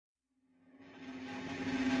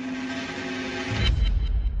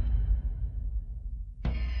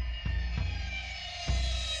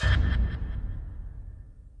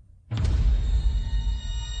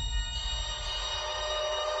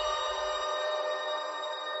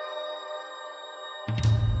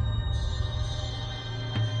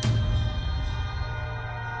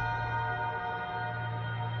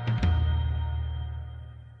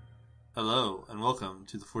Hello, and welcome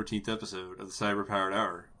to the 14th episode of the Cyber Powered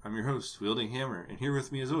Hour. I'm your host, Wielding Hammer, and here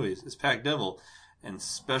with me as always is Pack Devil and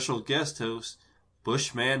special guest host,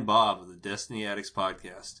 Bushman Bob of the Destiny Addicts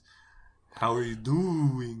podcast. How are you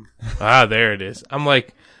doing? There it is. I'm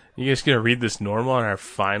like, you guys gonna read this normal on our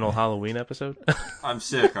final Halloween episode? I'm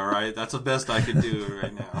sick, alright? That's the best I can do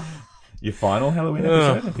right now. Your final Halloween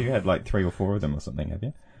episode? Have you had like 3 or 4 of them or something, have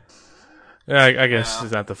you? Yeah, I guess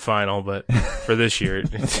it's not the final, but for this year.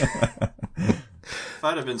 If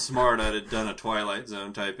I'd have been smart, I'd have done a Twilight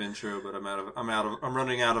Zone type intro, but I'm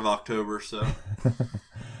running out of October, so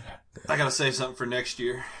I gotta save something for next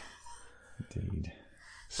year. Indeed.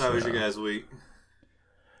 So how was your guys' week?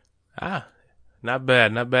 Not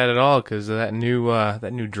bad at all, because of that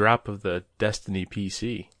new drop of the Destiny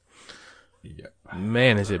PC. Yep.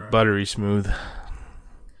 Man, is it buttery smooth.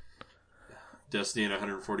 Destiny in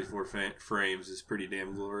 144 frames is pretty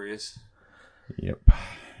damn glorious. Yep.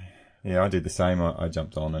 Yeah, I did the same. I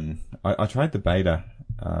jumped on and I tried the beta,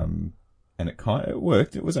 and it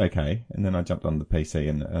worked. It was okay. And then I jumped on the PC,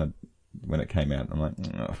 and when it came out, I'm like,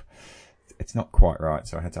 oh, it's not quite right.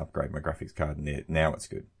 So I had to upgrade my graphics card, and now it's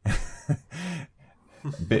good.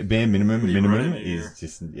 Bare minimum is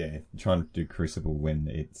just trying to do Crucible when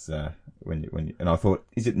it's when and I thought,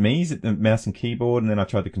 is it me? Is it the mouse and keyboard? And then I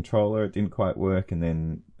tried the controller, it didn't quite work, and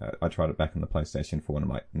then I tried it back on the PlayStation 4, and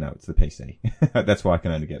I'm like, no, it's the PC. That's why I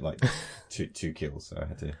can only get like two kills. So I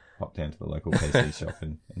had to hop down to the local PC shop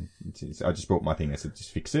and so I just brought my thing. I said, just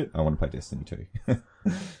fix it. I want to play Destiny 2.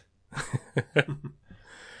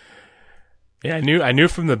 Yeah, I knew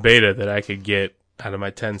from the beta that I could get out of my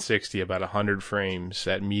 1060 about 100 frames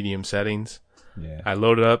at medium settings. Yeah. I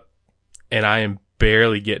load it up, and I am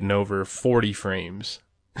barely getting over 40 frames.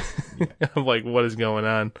 Yeah. I'm like, what is going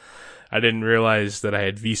on? I didn't realize that I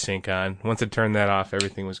had VSync on. Once I turned that off,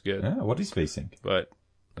 everything was good. Oh, what is VSync? But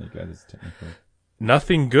there you go, that's technical.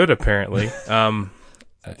 Nothing good, apparently. Take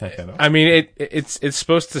that off. I mean, it's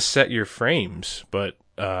supposed to set your frames, but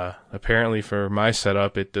apparently for my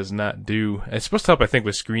setup, it does not do. It's supposed to help, I think,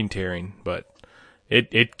 with screen tearing, but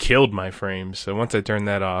it killed my frames. So once I turned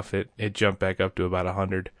that off, it jumped back up to about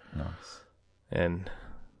 100. Nice. And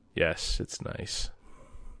yes, it's nice.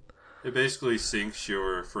 It basically syncs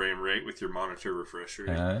your frame rate with your monitor refresh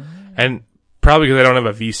rate. And probably because I don't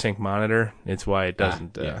have a VSync monitor, it's why it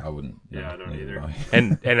doesn't. I wouldn't. Yeah, I don't either.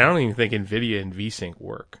 and I don't even think NVIDIA and VSync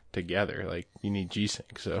work together. Like, you need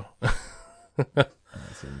G-Sync, so.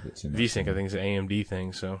 VSync, I think, is an AMD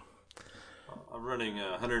thing, so. I'm running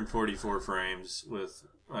 144 frames with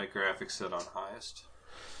my graphics set on highest.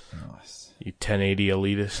 Nice. You 1080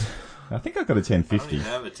 elitist. I think I got a 1050. I don't even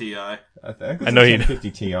have a TI. I know you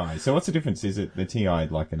 1050 Ti. So what's the difference? Is it the Ti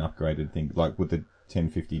like an upgraded thing? Like, would the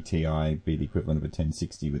 1050 Ti be the equivalent of a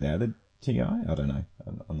 1060 without a Ti? I don't know.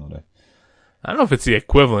 I'm not a... I don't know if it's the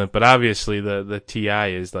equivalent, but obviously the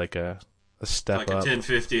Ti is like a step like up. Like a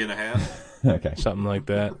 1050 and a half? Okay. Something like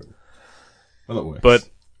that. Well, it works. But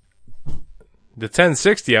the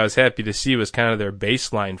 1060, I was happy to see, was kind of their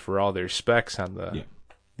baseline for all their specs on the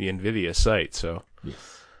NVIDIA site. So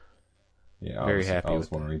yeah, very happy. I was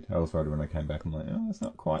worried. I was worried when I came back. I'm like, oh, it's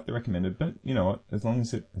not quite the recommended, but you know what? As long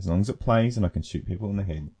as it plays and I can shoot people in the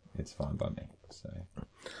head, it's fine by me. So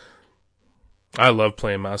I love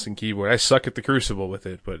playing mouse and keyboard. I suck at the Crucible with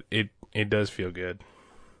it, but it does feel good.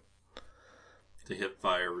 The hip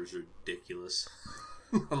fire was ridiculous.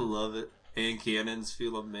 I love it. Hand cannons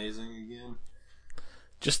feel amazing again.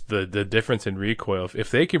 Just the difference in recoil.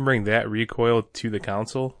 If they can bring that recoil to the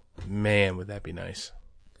console, man, would that be nice.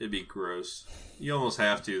 It'd be gross. You almost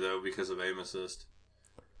have to, though, because of aim assist.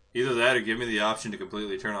 Either that or give me the option to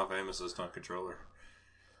completely turn off aim assist on controller.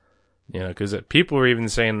 You know, because people were even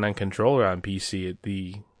saying on controller on PC,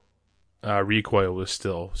 the recoil was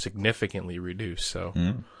still significantly reduced. So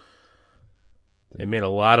it made a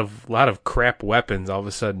lot of crap weapons all of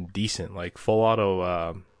a sudden decent. Like full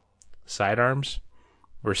auto sidearms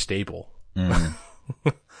were stable.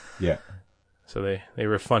 Yeah. So they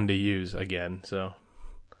were fun to use again. So.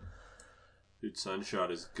 Dude,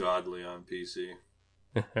 Sunshot is godly on PC.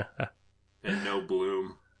 And no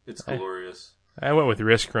bloom. It's glorious. I went with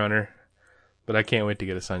Risk Runner, but I can't wait to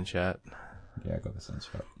get a Sunshot. Yeah, I got the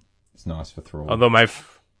Sunshot. It's nice for Thrall. Although my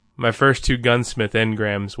first 2 Gunsmith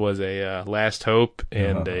engrams was a Last Hope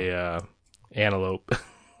and a Antelope.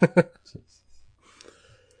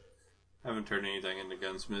 Haven't turned anything into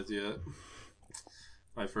Gunsmith yet.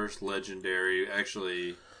 My first legendary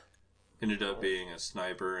actually ended up being a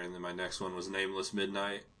sniper, and then my next one was Nameless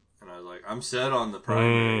Midnight. And I was like, I'm set on the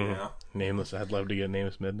primary now. Nameless. I'd love to get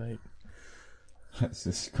Nameless Midnight. That's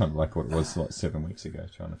just kind of like what it was like 7 weeks ago,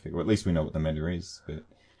 trying to figure. Well, at least we know what the meta is, but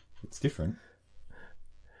It's different.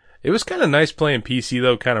 It was kind of nice playing PC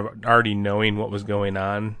though, kind of already knowing what was going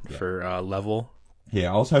on for level.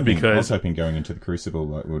 Yeah, I was hoping going into the Crucible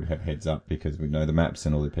like we would have heads up because we know the maps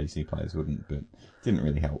and all the PC players wouldn't, but it didn't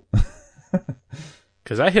really help.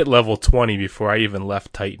 Because I hit level 20 before I even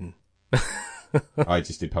left Titan. I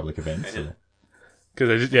just did public events. Because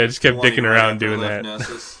I just kept dicking around doing that.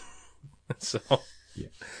 So, yeah.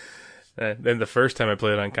 Then the first time I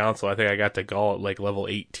played on console, I think I got to Gaul at like level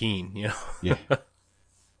 18. You know. Yeah.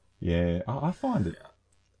 Yeah, I find it.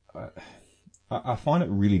 I find it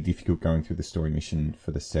really difficult going through the story mission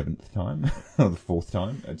for the 7th time or the 4th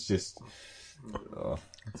time. It's just,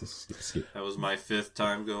 skip. That was my 5th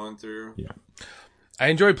time going through. Yeah. I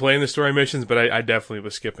enjoy playing the story missions, but I definitely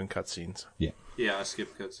was skipping cutscenes. Yeah. Yeah, I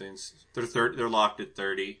skip cutscenes. They're locked at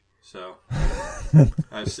 30, so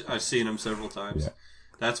I've seen them several times. Yeah.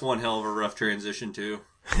 That's one hell of a rough transition too.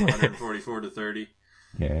 144 to 30.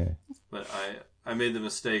 Yeah. But I made the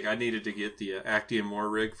mistake. I needed to get the Actium War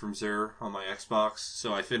rig from Xur on my Xbox,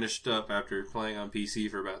 so I finished up after playing on PC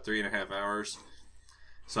for about 3.5 hours.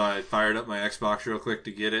 So I fired up my Xbox real quick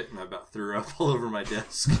to get it, and I about threw up all over my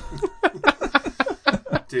desk.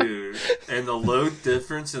 Dude, and the load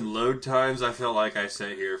difference in load times, I felt like I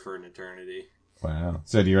sat here for an eternity. Wow.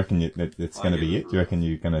 So do you reckon that's going to be it? Do you reckon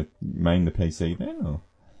you're going to main the PC then? Or?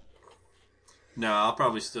 No, I'll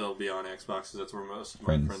probably still be on Xbox because that's where most of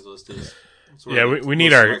my friends list is. Yeah, we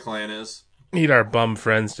need my clan is. Need our bum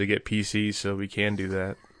friends to get PCs so we can do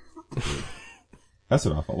that. That's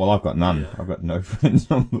what I thought. Well, I've got none. Yeah. I've got no friends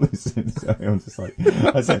on Lucid, so I'm just like,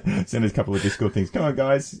 I send a couple of Discord things. Come on,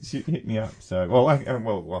 guys, hit me up. So,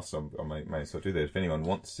 whilst I may as well do that. If anyone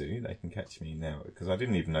wants to, they can catch me now because I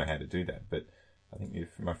didn't even know how to do that. But I think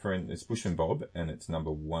if my friend, it's Bush and Bob, and it's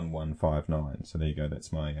number 1159. So there you go.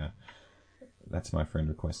 That's my friend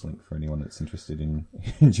request link for anyone that's interested in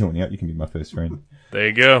joining up. You can be my first friend. There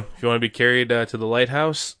you go. If you want to be carried to the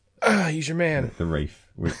lighthouse, he's your man. The reef.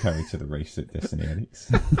 We're carried to the reefs at Destiny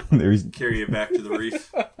Addicts. There is carry you back to the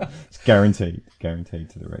reef. It's guaranteed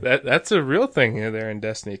to the reef. That's a real thing there in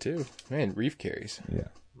Destiny too. Man, reef carries. Yeah.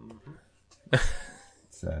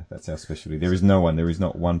 That's our specialty. There is not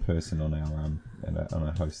one person on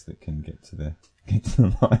our host that can get to the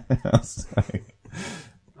lighthouse. So.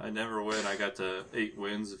 I never win. I got to 8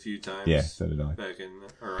 wins a few times. Yeah, so did I. Back in,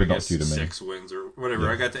 or but I guess 6 wins or whatever.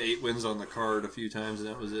 Yeah. I got to 8 wins on the card a few times, and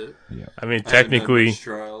that was it. Yeah. I mean, technically, I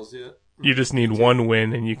trials yet. You just need 1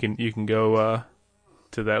 win, and you can go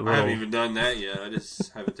to that little. I haven't even done that yet. I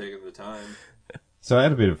just haven't taken the time. So I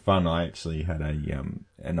had a bit of fun. I actually had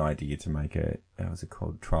an idea to make what's it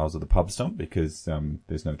called? Trials of the Pub Stomp, because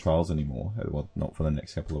there's no trials anymore. Well, not for the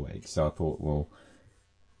next couple of weeks. So I thought, well,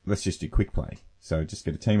 let's just do quick play. So just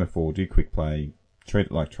get a team of 4, do quick play, treat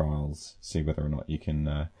it like trials, see whether or not you can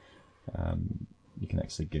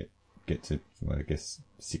actually get to, well, I guess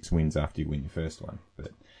 6 wins after you win your first one.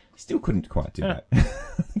 But still couldn't quite do that.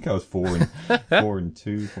 I think I was 4 and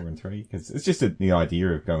 2, 4 and 3, because it's just the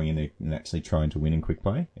idea of going in and actually trying to win in quick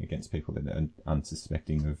play against people that are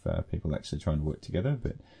unsuspecting of people actually trying to work together,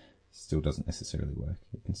 but still doesn't necessarily work.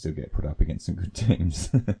 You can still get put up against some good teams.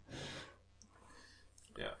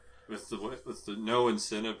 With the no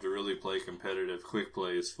incentive to really play competitive, quick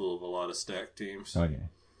play is full of a lot of stacked teams. Oh yeah,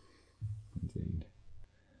 indeed.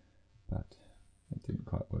 But it didn't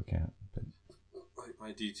quite work out. But like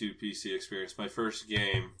my D2 PC experience, my first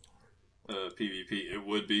game, PvP, it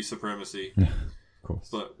would be Supremacy. Of course.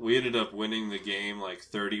 But we ended up winning the game like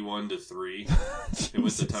 31-3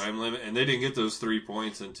 with the time limit, and they didn't get those 3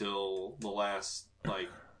 points until the last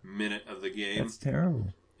minute of the game. That's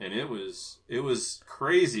terrible. And it was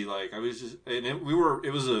crazy. Like I was just, and it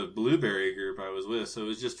was a Blueberry group I was with, so it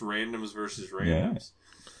was just randoms versus randoms,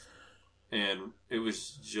 and it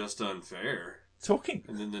was just unfair. Talking,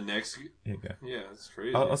 and then the next, yeah, it's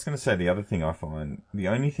crazy. I was going to say the other thing I find, the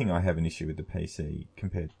only thing I have an issue with the PC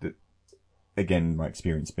compared to, again, my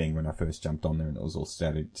experience being when I first jumped on there and it was all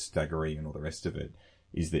staggery and all the rest of it,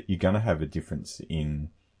 is that you're going to have a difference in.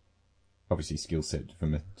 Obviously skill set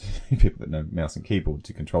from people that know mouse and keyboard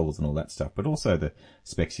to controllers and all that stuff, but also the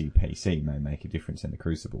specs of your PC may make a difference in the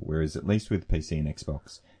Crucible, whereas at least with PC and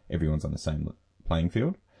Xbox, everyone's on the same playing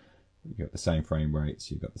field. You've got the same frame rates,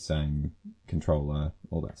 you've got the same controller,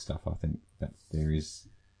 all that stuff. I think that there is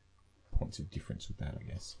points of difference with that, I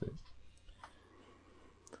guess.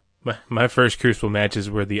 But my first Crucible matches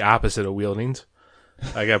were the opposite of Wieldings.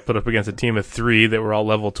 I got put up against a team of 3 that were all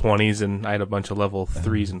level 20s, and I had a bunch of level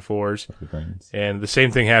 3s and 4s. And the same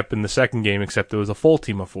thing happened the second game, except it was a full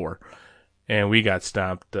team of 4. And we got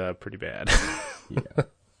stomped pretty bad. Yeah.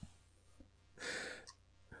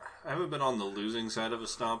 haven't been on the losing side of a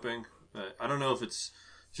stomping. I don't know if it's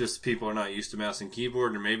just people are not used to mouse and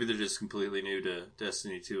keyboard, or maybe they're just completely new to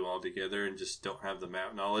Destiny 2 altogether and just don't have the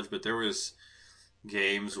map knowledge. But there was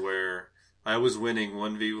games where I was winning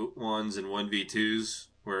 1v1s and 1v2s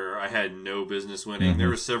where I had no business winning. Mm-hmm. There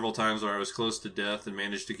were several times where I was close to death and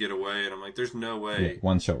managed to get away, and I'm like, there's no way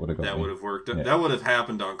one shot would have got that me. would have worked. Yeah. That would have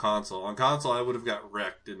happened on console. On console, I would have got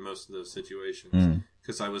wrecked in most of those situations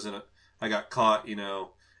because I got caught, in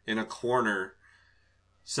a corner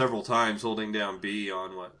several times holding down B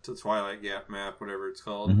on the Twilight Gap map, whatever it's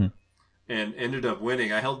called, and ended up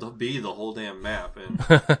winning. I held B the whole damn map, and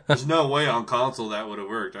there's no way on console that would have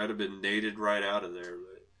worked. I'd have been naded right out of there.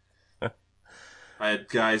 But I had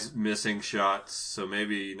guys missing shots, so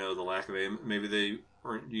maybe the lack of aim. Maybe they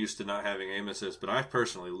weren't used to not having aim assist, but I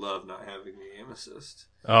personally love not having the aim assist.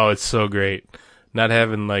 Oh, it's so great. Not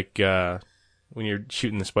having when you're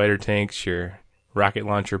shooting the spider tanks, your rocket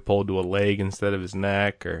launcher pulled to a leg instead of his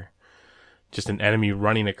neck, or just an enemy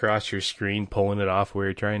running across your screen pulling it off where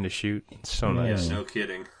you're trying to shoot. It's so nice. Yeah, no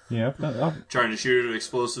kidding. Yeah, I'm trying to shoot an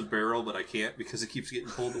explosive barrel, but I can't because it keeps getting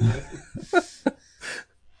pulled away.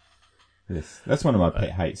 Yes, that's one of my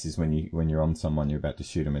pet hates is when you're on someone, you're about to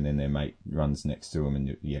shoot them, and then their mate runs next to them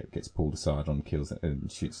and gets pulled aside on kills and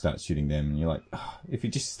starts shooting them, and you're like, if he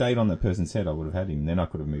just stayed on that person's head, I would have had him. Then I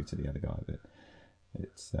could have moved to the other guy. But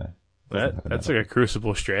it's that's like a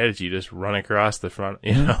Crucible strategy. Just run across the front,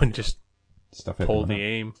 and just pull the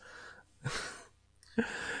aim.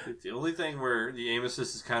 The only thing where the aim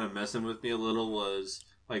assist is kind of messing with me a little was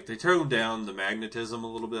they toned down the magnetism a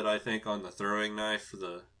little bit. I think on the throwing knife for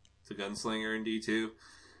the gunslinger in D2,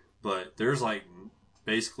 but there's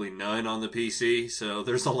basically none on the PC, so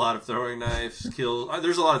there's a lot of throwing knife kills.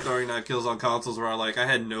 There's a lot of throwing knife kills on consoles where I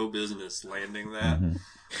had no business landing that.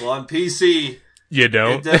 Well, on PC, you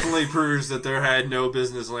don't. It definitely proves that there had no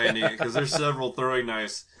business landing it because there's several throwing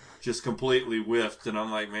knives just completely whiffed, and I'm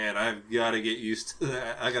like, man, I've got to get used to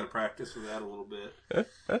that. I got to practice with that a little bit.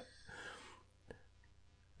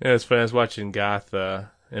 Yeah, it's funny. I was watching Goth and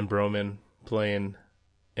Broman playing,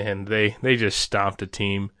 and they just stomped a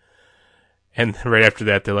team. And right after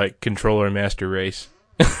that, they're like, controller and master race.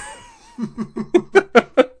 Oh,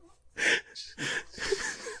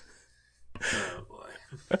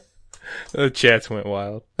 boy. The chats went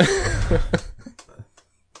wild.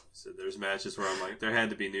 So there's matches where I'm like, there had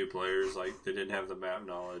to be new players. They didn't have the map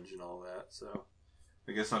knowledge and all that. So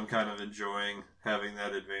I guess I'm kind of enjoying having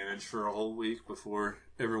that advantage for a whole week before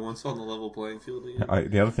everyone's on the level playing field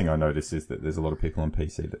again. The other thing I noticed is that there's a lot of people on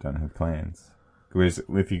PC that don't have clans. Whereas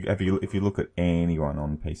if you look at anyone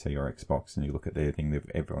on PC or Xbox and you look at their thing,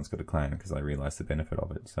 everyone's got a clan because they realise the benefit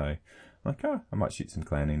of it. So I'm like, I might shoot some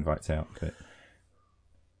clan invites out. But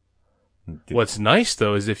what's nice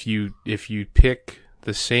though is if you pick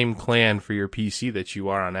the same clan for your PC that you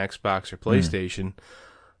are on Xbox or PlayStation,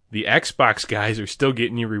 the Xbox guys are still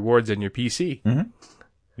getting you rewards on your PC. Mm-hmm.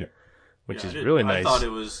 Yeah, which is really nice. I thought it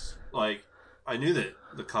was I knew that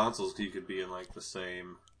the consoles you could be in the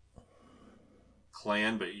same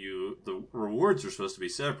clan, but the rewards are supposed to be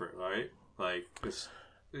separate, right? If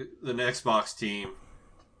the Xbox team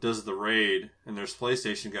does the raid and there's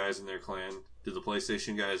PlayStation guys in their clan, do the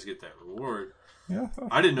PlayStation guys get that reward? Yeah,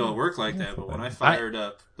 I didn't know it worked like that, but when I fired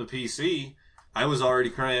up the PC, I was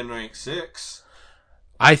already clan rank 6.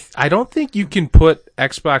 I don't think you can put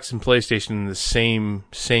Xbox and PlayStation in the same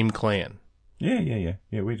clan. Yeah,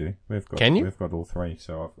 we do. Can you? We've got all three.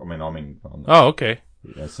 So oh, okay.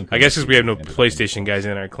 Yeah, I guess because we have no PlayStation guys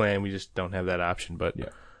in our clan, we just don't have that option. But yeah,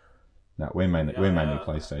 no, we're mainly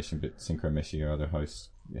PlayStation. But Synchro Meshi, our other host,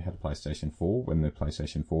 had a PlayStation 4 when the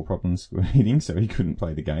PlayStation 4 problems were hitting, so he couldn't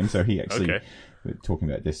play the game. So he actually, talking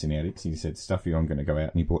about Destiny Addicts, he said, "Stuff you, I'm going to go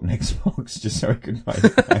out," and he bought an Xbox just so he could play the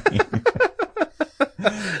game.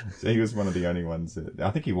 So he was one of the only ones. I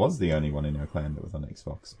think he was the only one in our clan that was on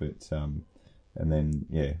Xbox, but. And then,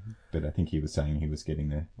 but I think he was saying he was getting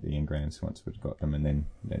the engrams once we'd got them, and then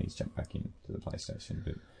he's jumped back into the PlayStation.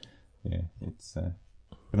 But, yeah, it's...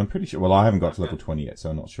 but I'm pretty sure... Well, I haven't got to level 20 yet, so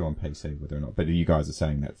I'm not sure on PC whether or not... But you guys are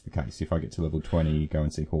saying that's the case. If I get to level 20, go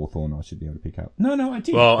and see Hawthorne, I should be able to pick up... No, I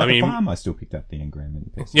did. Well, At the farm, I still picked up the engram in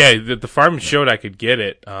the PC. Yeah, the farm showed I could get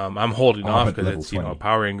it. I'm holding off because it's, 20. a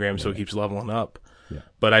power engram, so it keeps leveling up. Yeah.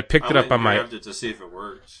 But I picked it up on my... I grabbed it to see if it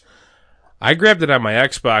worked. I grabbed it on my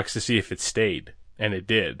Xbox to see if it stayed, and it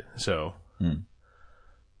did. So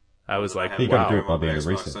I was like, you got to do it by the end of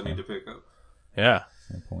Xbox reset. I need to pick up. Yeah,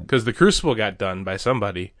 because the Crucible got done by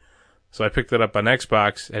somebody, so I picked it up on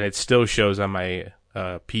Xbox, and it still shows on my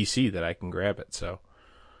PC that I can grab it. So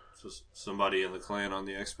somebody in the clan on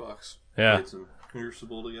the Xbox. Yeah. Played some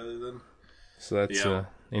Crucible together then. So that's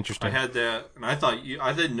interesting. I had that, and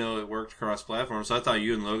I didn't know it worked cross platform, so I thought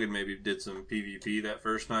you and Logan maybe did some PvP that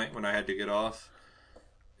first night when I had to get off.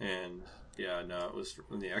 And yeah, no, it was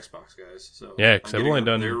from the Xbox guys. So yeah, because I've only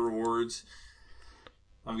done their rewards.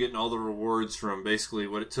 I'm getting all the rewards from basically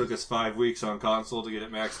what it took us 5 weeks on console to get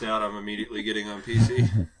it maxed out. I'm immediately getting on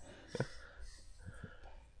PC.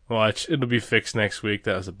 Watch, it'll be fixed next week.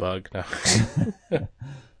 That was a bug. No.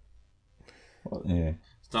 Well, yeah.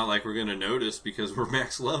 It's not like we're going to notice because we're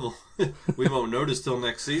max level. We won't notice till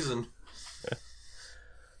next season.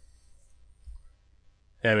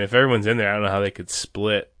 Yeah, I mean, if everyone's in there, I don't know how they could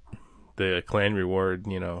split the clan reward,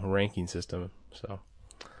 ranking system. So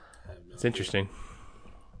it's interesting.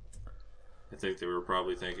 I think they were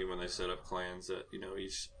probably thinking when they set up clans that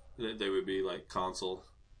that they would be like console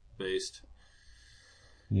based.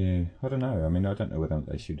 Yeah, I don't know. I mean, I don't know whether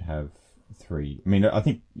they should have 3. I mean, I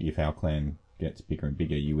think if our clan gets bigger and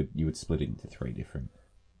bigger, you would split it into 3 different.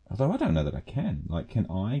 Although I don't know that I can. Like, can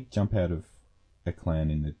I jump out of a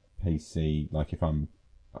clan in the PC? Like, if I'm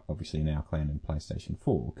obviously in our clan in PlayStation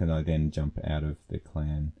 4, can I then jump out of the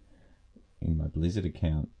clan in my Blizzard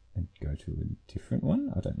account and go to a different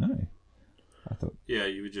one? I don't know. I thought. Yeah,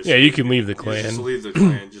 you would just. Yeah, you can leave the clan. Just leave the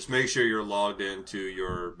clan. Just make sure you're logged into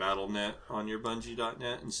your Battle.net on your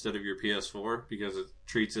Bungie.net instead of your PS4 because it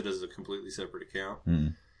treats it as a completely separate account.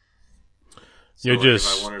 Mm. So if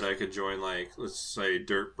I wanted, I could join let's say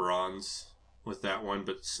Dirt Bronze with that one,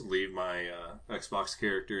 but leave my Xbox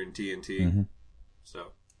character in TNT. Mm-hmm.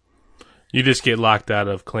 So. You just get locked out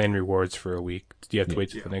of clan rewards for a week. You have to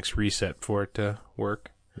wait till the next reset for it to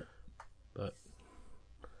work.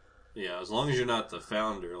 Yeah, as long as you're not the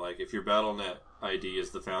founder. Like, if your Battle.net ID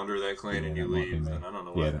is the founder of that clan and you leave, then I don't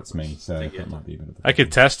know what happens. That's me, so that might be a bit of a I could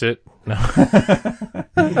test it. No.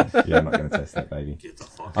 Yeah, I'm not going to test that, baby. Get the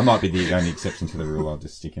fuck I might be the only exception to the rule. I'll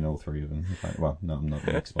just stick in all 3 of them. Well, no, I'm not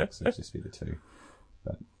the Xbox, so it'll just be the 2.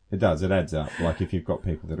 But it adds up. Like, if you've got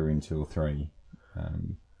people that are in 2 or 3,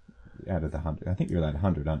 out of the 100, I think you're allowed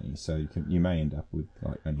 100, aren't you? So you may end up with,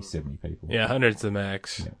 only 70 people. Yeah, 100's the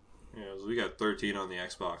max. Yeah. Yeah, so we got 13 on the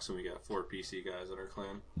Xbox, and we got 4 PC guys in our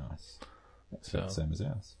clan. Nice. That's the same as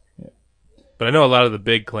ours. Yeah. But I know a lot of the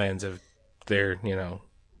big clans have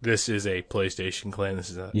this is a PlayStation clan, this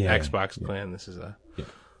is a Xbox clan, this is a... Yeah.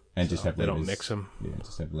 And just have they leaders. don't mix them. Yeah,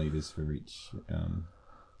 just have leaders for each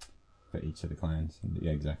of the clans. And,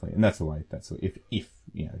 yeah, exactly. And that's the way.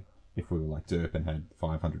 If we were like Derp and had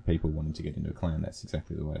 500 people wanting to get into a clan, that's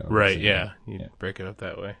exactly the way I would Right, see yeah. it. You break it up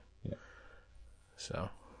that way. Yeah. So...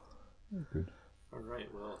 Good. All right,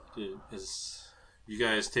 well, is you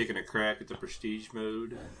guys taking a crack at the prestige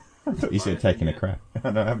mode? I thought you said taking a crap.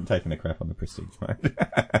 No, I haven't taken a crap on the prestige mode.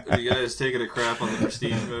 Are you guys taking a crap on the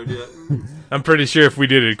prestige mode yet? I'm pretty sure if we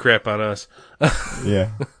did, it'd crap on us.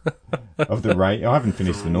 Yeah. Of the raid, I haven't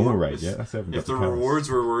finished the normal raid yet. If the rewards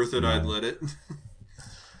were worth it, I'd let it.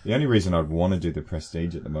 The only reason I'd want to do the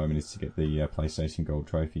prestige at the moment is to get the PlayStation Gold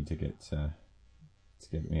Trophy to get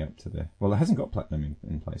me up to the... Well, it hasn't got Platinum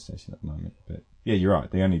in PlayStation at the moment, but yeah, you're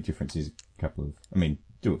right. The only difference is a couple of... I mean,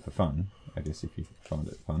 do it for fun, I guess, if you find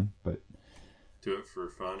it fun, but... Do it for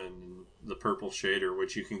fun and the purple shader,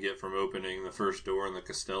 which you can get from opening the first door in the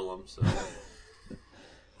Castellum, so...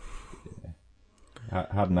 Yeah.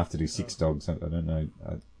 Hard enough to do 6 dogs, I don't know.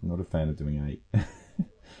 I'm not a fan of doing 8.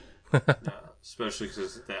 Especially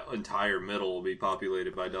because that entire middle will be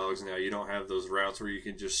populated by dogs now. You don't have those routes where you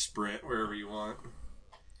can just sprint wherever you want.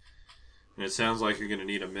 And it sounds like you're going to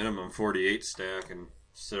need a minimum 48 stack and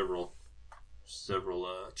several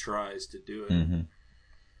tries to do it. Mm-hmm.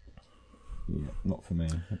 Yeah, not for me.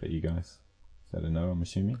 I bet you guys. Is that a no, I'm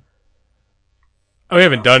assuming? Oh, we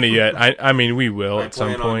haven't done it yet. I mean, we will at some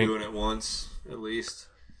point. I point. plan on doing it once, at least.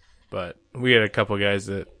 But we had a couple guys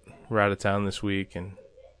that were out of town this week, and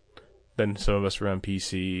then some of us were on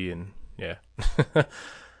PC, and yeah.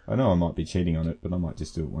 I know I might be cheating on it, but I might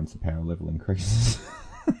just do it once the power level increases.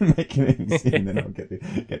 Make it easy, and then I'll get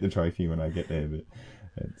the trophy when I get there. But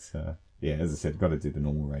it's yeah, as I said, got to do the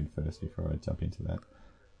normal raid first before I jump into that.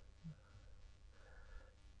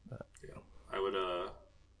 I would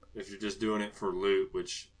if you're just doing it for loot,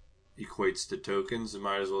 which equates to tokens, you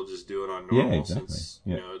might as well just do it on normal. Yeah, exactly. Since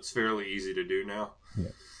it's fairly easy to do now. Yeah,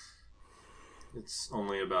 it's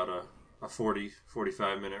only about a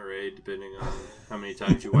 40-45 minute raid, depending on how many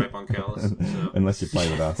times you wipe on Callus. So. Unless you play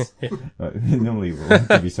with us. Normally we'll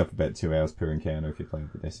give yourself about 2 hours per encounter if you play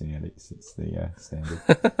with the Destiny Addicts. It's the standard.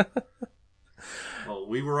 Well,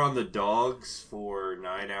 we were on the dogs for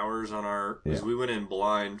 9 hours on our... Because we went in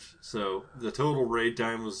blind, so the total raid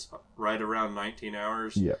time was right around 19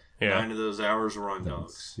 hours. Yeah. 9 of those hours were on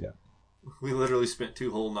dogs. Yeah. We literally spent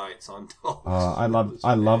 2 whole nights on dogs.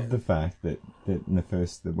 I love the fact that in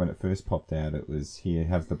when it first popped out, it was here,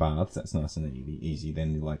 have the baths. That's nice and easy.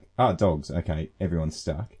 Then you're like, dogs. Okay, everyone's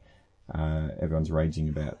stuck. Everyone's raging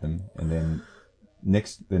about them. And then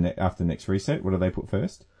after next reset, what do they put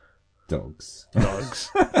first? Dogs.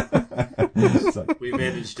 Like, we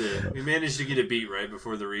managed to get a beat right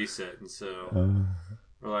before the reset, and so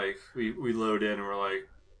we're like, we load in and we're like,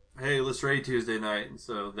 hey, let's raid Tuesday night. And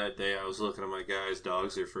so that day I was looking at my guys,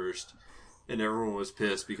 dogs are first. And everyone was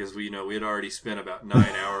pissed because we had already spent about 9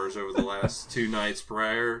 hours over the last 2 nights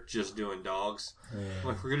prior just doing dogs.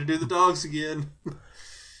 Like, we're going to do the dogs again.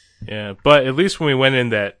 Yeah, but at least when we went in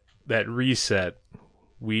that reset,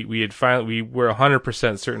 we were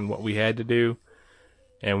 100% certain what we had to do.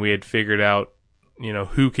 And we had figured out,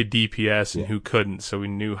 who could DPS and who couldn't. So we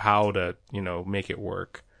knew how to, make it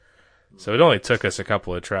work. So it only took us a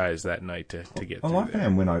couple of tries that night to get through. I like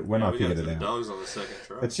that when I figured it out. Dogs on the second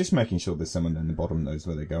try. It's just making sure there's someone down the bottom knows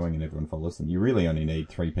where they're going and everyone follows them. You really only need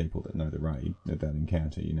 3 people that know the raid at that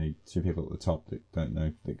encounter. You need 2 people at the top that don't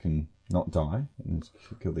know, that can not die and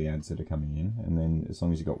kill the ads that are coming in. And then as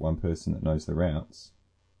long as you've got 1 person that knows the routes,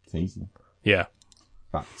 it's easy. Yeah.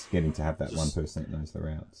 But it's getting to have that 1 person that knows the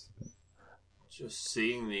routes. Just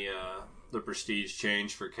seeing the prestige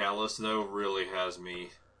change for Callus, though, really has me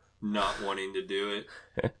not wanting to do it.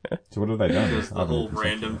 So what have they done? Because the whole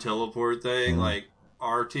random teleport thing, like,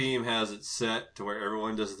 our team has it set to where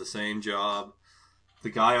everyone does the same job.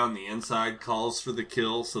 The guy on the inside calls for the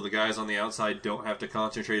kill, so the guys on the outside don't have to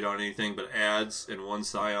concentrate on anything but ads and 1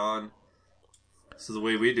 scion. So the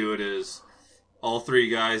way we do it is all 3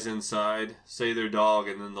 guys inside say their dog,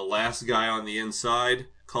 and then the last guy on the inside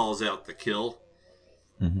calls out the kill.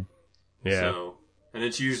 Mm-hmm. Yeah. So, and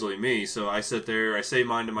it's usually me, so I sit there, I say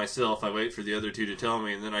mine to myself, I wait for the other 2 to tell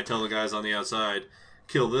me, and then I tell the guys on the outside,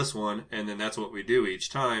 kill this one, and then that's what we do each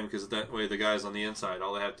time, because that way the guys on the inside,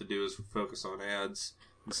 all they have to do is focus on ads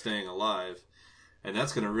and staying alive. And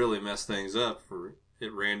that's going to really mess things up for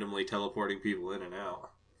it randomly teleporting people in and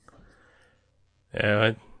out.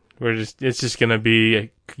 Yeah, it's just going to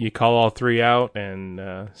be, you call all 3 out,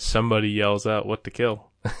 and somebody yells out what to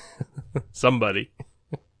kill. Somebody.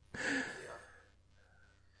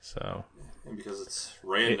 So, and because it's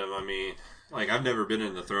random, I mean, like, I've never been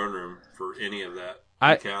in the throne room for any of that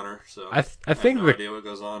encounter, so I think have no idea what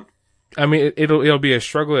goes on. I mean, it'll be a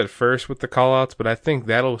struggle at first with the callouts, but I think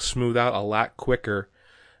that'll smooth out a lot quicker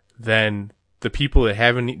than the people that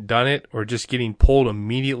haven't done it or just getting pulled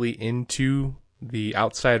immediately into the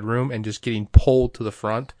outside room and just getting pulled to the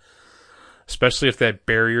front, especially if that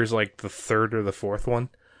barrier's like the 3rd or the 4th one.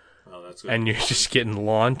 Oh, that's good. And you're just getting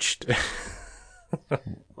launched.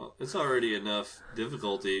 Well, it's already enough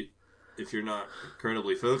difficulty if you're not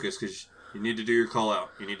incredibly focused, because you need to do your call out.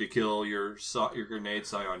 You need to kill your grenade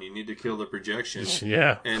scion. You need to kill the projection.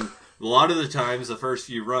 Yeah. And a lot of the times, the first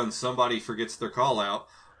few runs, somebody forgets their call out,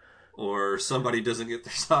 or somebody doesn't get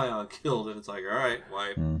their scion killed, and it's like, all right,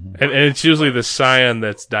 wipe. Mm-hmm. And it's usually the scion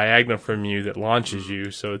that's diagonal from you that launches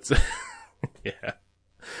you, so it's... yeah.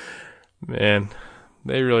 Man,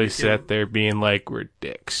 they really sat there being like, we're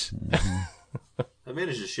dicks. Mm-hmm. I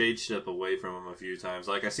managed to shade step away from them a few times.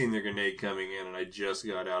 Like, I seen their grenade coming in, and I just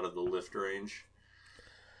got out of the lift range.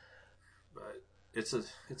 But it's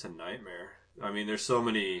a nightmare. I mean, there's so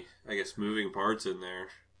many, I guess, moving parts in there,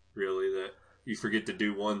 really, that you forget to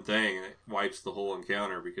do one thing, and it wipes the whole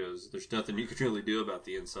encounter, because there's nothing you can really do about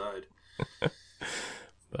the inside.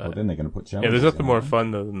 Well, then they're going to put challenges. Yeah, there's nothing more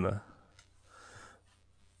fun than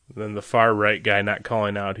the far right guy not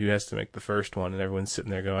calling out who has to make the first one, and everyone's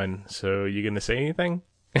sitting there going, so you going to say anything?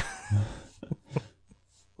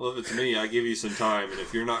 Well, if it's me, I give you some time, and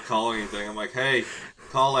if you're not calling anything, I'm like, hey,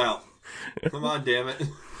 call out. Come on, damn it.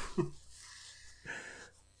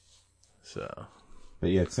 So... But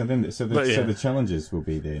yeah, so the challenges will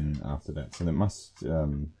be then after that. So there must,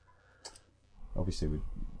 obviously,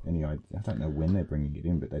 I don't know when they're bringing it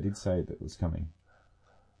in, but they did say that it was coming.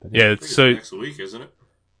 Yeah, so next week, isn't it?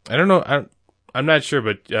 I don't know. I'm not sure,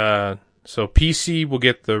 but so PC will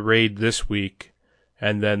get the raid this week,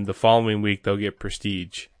 and then the following week they'll get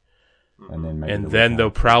Prestige, and then they'll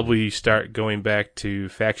probably start going back to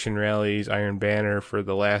faction rallies, Iron Banner for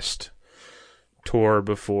the last tour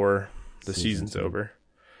before the season's over.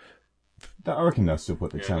 I reckon they'll still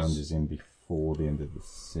put the challenges in before the end of the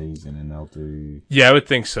season, and they'll do... Yeah, I would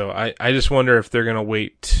think so. I just wonder if they're going to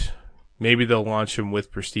wait. Maybe they'll launch them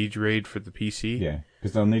with Prestige Raid for the PC. Yeah,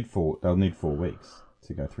 because they'll need 4 weeks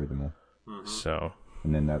to go through them all. Mm-hmm. So...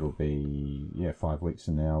 And then that'll be, 5 weeks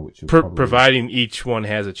from now, which will providing each one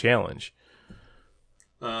has a challenge.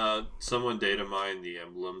 Someone data mined the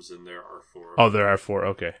emblems, and there are 4. Oh, there are 4.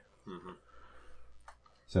 Okay. Mm-hmm.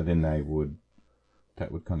 So then that would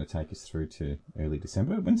kind of take us through to early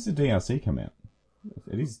December. When's the DLC come out?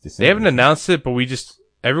 It is December. They haven't announced it, but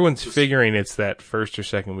everyone's figuring it's that first or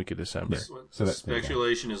second week of December. Yeah. So that's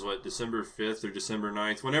speculation is December 5th or December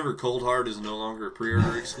 9th. Whenever Cold Heart is no longer a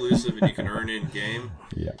pre-order exclusive and you can earn it in game.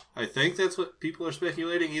 Yeah. I think that's what people are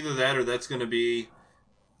speculating. Either that or that's going to be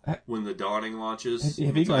when the Dawning launches.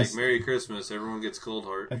 Have you guys, like Merry Christmas, everyone gets Cold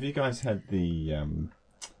Heart. Have you guys had the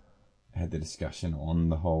discussion on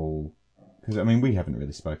the whole? Because I mean, we haven't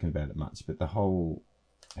really spoken about it much, but the whole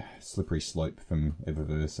slippery slope from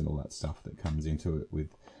Eververse and all that stuff that comes into it with,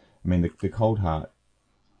 I mean, the Cold Heart,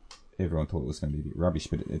 everyone thought it was going to be a bit rubbish,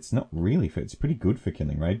 but it's not really. It's pretty good for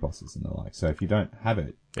killing raid bosses and the like. So if you don't have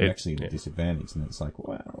it, you're actually at a disadvantage. And it's like,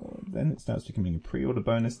 wow, then it starts becoming a pre-order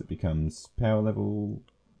bonus that becomes power level,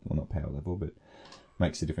 well, not power level, but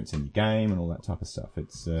makes a difference in your game and all that type of stuff.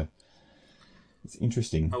 It's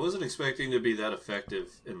interesting. I wasn't expecting to be that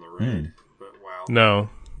effective in the raid, but wow. No.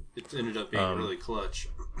 It ended up being really clutch.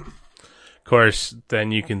 Of course,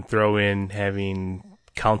 then you can throw in having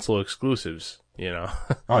console exclusives, you know.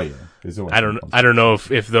 Oh yeah, there's always. I don't know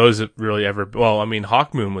if those really ever. Well, I mean,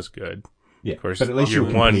 Hawkmoon was good. Yeah, of course. But at least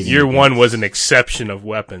year one was an exception of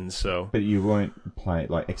weapons. So, but you weren't playing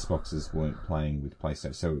like Xboxes weren't playing with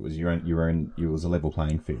PlayStation, so it was your own. It was a level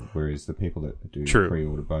playing field. Whereas the people that do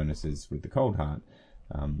pre-order bonuses with the Cold Heart.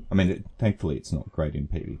 I mean, thankfully it's not great in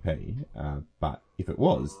PvP, but if it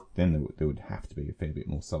was, then there would have to be a fair bit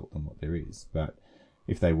more salt than what there is. But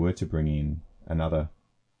if they were to bring in another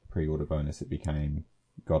pre-order bonus that became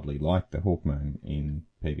godly, like the Hawkmoon in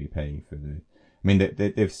PvP for the, I mean,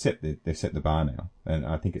 they've set the bar now, and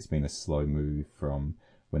I think it's been a slow move from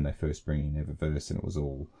when they first bring in Eververse, and it was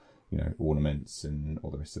all, you know, ornaments and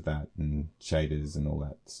all the rest of that, and shaders and all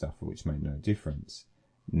that stuff, which made no difference.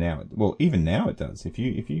 Now, well, even now it does. If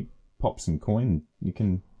you pop some coin, you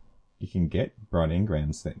can get bright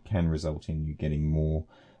engrams that can result in you getting more.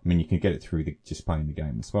 I mean, you can get it through just playing the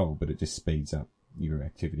game as well, but it just speeds up your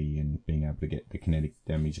activity and being able to get the kinetic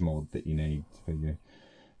damage mod that you need for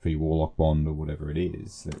your Warlock Bond or whatever it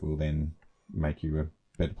is that will then make you a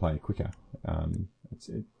better player quicker.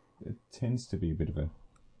 It tends to be a bit of a.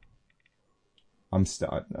 I'm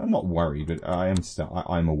not worried, but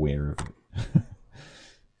I'm aware of it.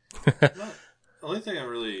 The only thing I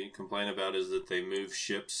really complain about is that they move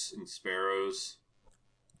ships and sparrows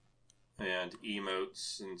and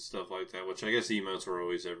emotes and stuff like that, which I guess emotes were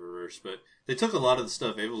always Eververse, but they took a lot of the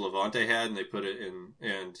stuff Ava Levante had and they put it in,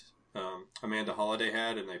 and Amanda Holiday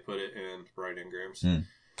had, and they put it in Bright Engrams.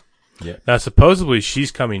 Yeah. Now, supposedly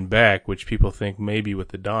she's coming back, which people think maybe with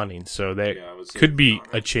the Dawning, so that could be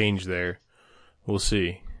a change there. We'll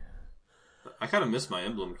see. I kind of miss my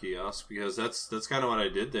emblem kiosk because that's kind of what I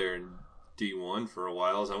did there in D1 for a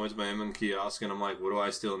while. Is I went to my emblem kiosk and I'm like, what do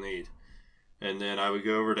I still need? And then I would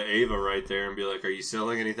go over to Ava right there and be like, are you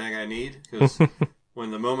selling anything I need? Because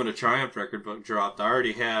when the Moment of Triumph record book dropped, I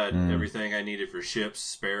already had everything I needed for ships,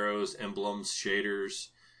 sparrows, emblems, shaders.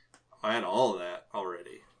 I had all of that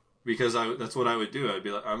already because that's what I would do. I'd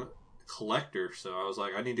be like, I'm a collector, so I was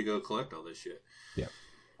like, I need to go collect all this shit.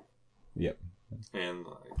 Yep. And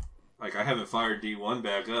like I haven't fired D1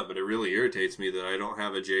 back up, but it really irritates me that I don't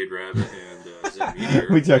have a Jade Rabbit and Zen Meteor.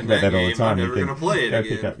 We joke about that all the time. I'm never going to play it again.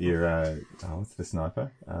 Pick up your what's the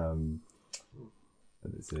sniper? Zen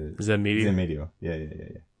Meteor. Zen Meteor. Yeah.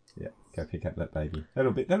 Go pick up that baby.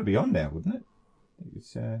 That'll be on now, wouldn't it?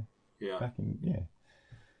 It's back in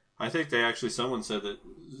I think someone said that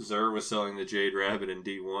Zer was selling the Jade Rabbit in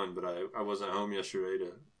D1, but I wasn't home yesterday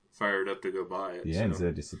to fire it up to go buy it. Yeah, and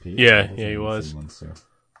Zer disappeared. Yeah, he was.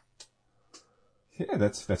 Yeah,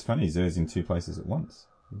 that's funny. Zer's in 2 places at once.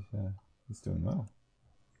 He's doing well.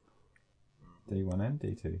 D1 and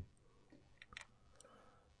D2.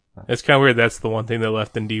 It's kind of weird. That's the one thing that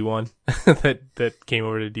left in D1 that came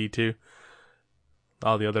over to D2.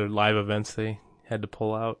 All the other live events they had to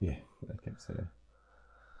pull out. Yeah, I can say.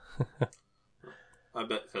 I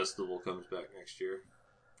bet Festival comes back next year,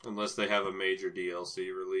 unless they have a major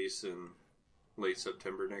DLC release in late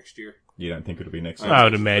September next year. You don't think it'll be next year? I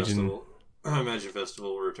would imagine. I imagine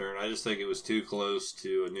Festival will return. I just think it was too close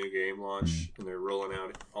to a new game launch, and they're rolling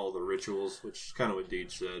out all the rituals, which is kind of what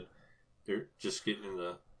Deej said. They're just getting in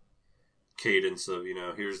the cadence of,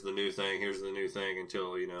 here's the new thing,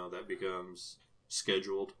 until, that becomes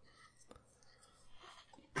scheduled.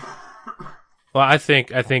 Well, I think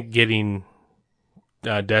getting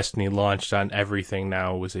Destiny launched on everything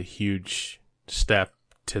now was a huge step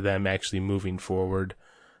to them actually moving forward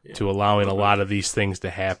to allowing a lot of these things to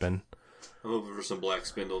happen. I'm hoping for some Black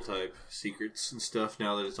Spindle type secrets and stuff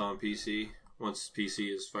now that it's on PC. Once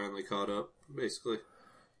PC is finally caught up, basically.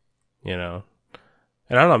 You know,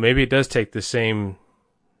 and I don't know. Maybe it does take the same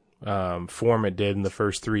form it did in the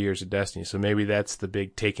first 3 years of Destiny. So maybe that's the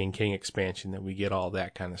big Taken King expansion that we get all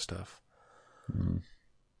that kind of stuff,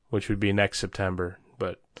 which would be next September.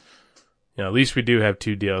 But you know, at least we do have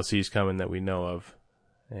 2 DLCs coming that we know of,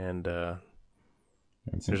 and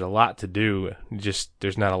there's a lot to do. Just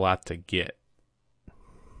there's not a lot to get.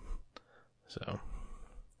 So,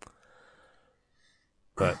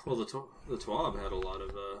 but well, the TWAB had a lot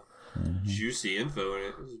of juicy info in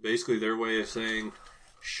it. It was basically their way of saying,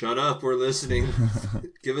 "Shut up, we're listening.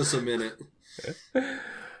 Give us a minute."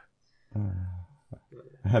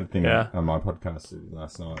 I had a thing on my podcast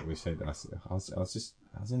last night. We said I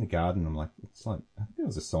was in the garden. I'm like, it's like I think there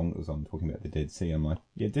was a song that was on talking about the Dead Sea. I'm like,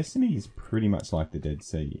 yeah, Destiny is pretty much like the Dead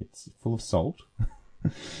Sea. It's full of salt,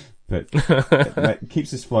 but it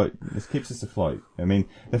keeps us afloat. This keeps us afloat. I mean,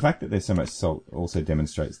 the fact that there's so much salt also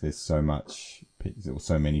demonstrates there's so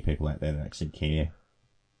many people out there that actually care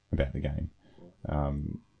about the game.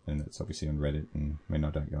 And it's obviously on Reddit. And I mean,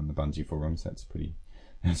 I don't go on the Bungie forums. That's pretty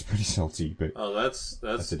salty. But that's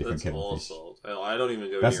a different kettle of fish. Salt. I don't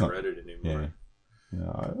even go near Reddit anymore. Yeah.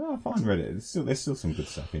 No, I find Reddit. There's still some good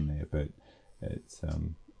stuff in there, but it's I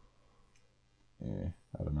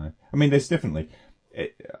don't know. I mean, there's definitely.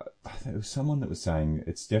 There was someone that was saying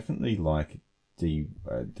it's definitely like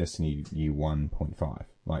Destiny Year 1.5.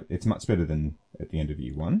 Like it's much better than at the end of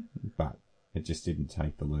Year 1, but it just didn't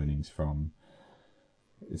take the learnings from.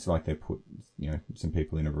 It's like they put some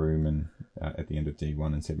people in a room and at the end of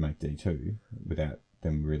D1 and said make D2 without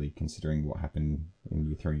them really considering what happened in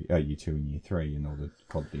Year 2 and Year 3 and all the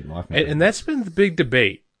quality of life. And that's been the big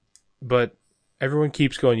debate, but everyone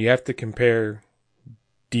keeps going. You have to compare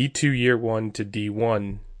D2 Year 1 to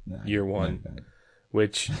D1 Year 1,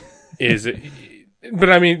 which is.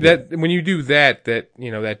 But I mean that when you do that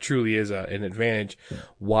truly is an advantage. Yeah.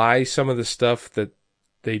 Why some of the stuff that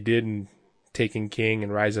they did in Taken King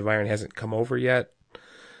and Rise of Iron hasn't come over yet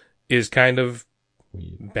is kind of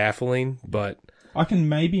baffling. But I can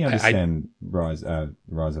maybe understand Rise of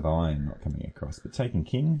Iron not coming across, but Taken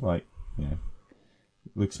King,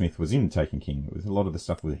 Luke Smith was in Taken King. It was a lot of the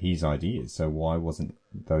stuff with his ideas. So why wasn't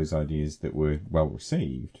those ideas that were well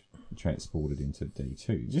received transported into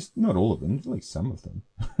D2? Just not all of them, at least some of them.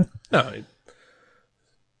 No,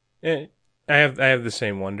 I have the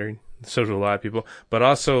same wondering. So do a lot of people, but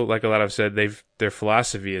also, like a lot have said, their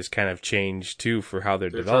philosophy has kind of changed too for how they're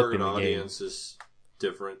developing the game. Their target audience is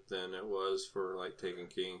different than it was for like Taken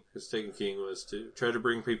King, because Taken King was to try to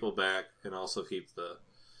bring people back and also keep the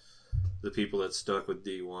people that stuck with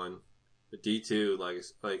D1. But D2,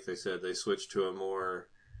 like they said, they switched to a more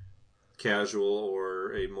casual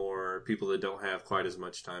or a more people that don't have quite as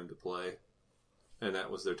much time to play, and that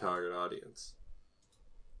was their target audience.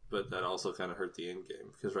 But that also kind of hurt the end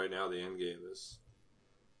game, because right now the end game is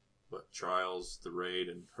Trials, the Raid,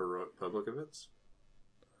 and Heroic Public events.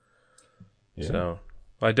 Yeah. So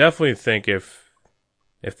I definitely think if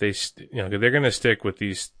they they're going to stick with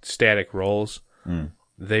these static roles,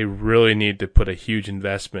 they really need to put a huge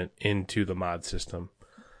investment into the mod system.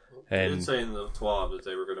 They did say in the TWAB that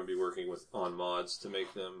they were going to be working on mods to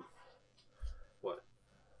make them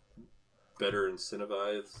better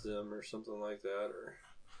incentivize them or something like that, or.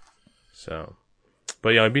 So,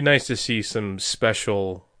 but it'd be nice to see some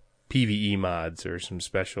special PvE mods or some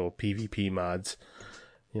special PvP mods.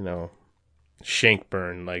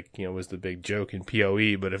 Shankburn, was the big joke in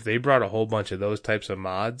PoE. But if they brought a whole bunch of those types of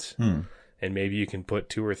mods, and maybe you can put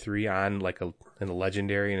 2 or 3 on, in a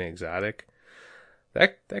legendary and exotic,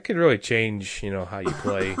 that could really change, how you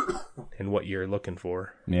play and what you're looking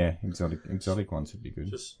for. Yeah, exotic ones would be good.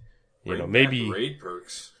 Just maybe raid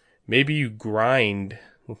perks. Maybe you grind.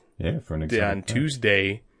 Yeah, for an exotic on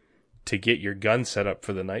Tuesday to get your gun set up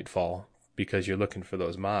for the Nightfall because you're looking for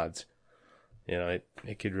those mods.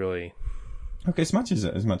 It could really. Okay, as much as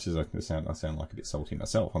I sound like a bit salty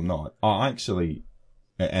myself. I'm not. I actually,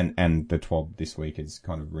 and the TWAB this week has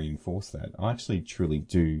kind of reinforced that. I actually truly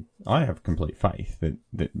do. I have complete faith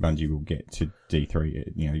that Bungie will get to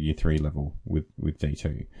D3, Year 3 level with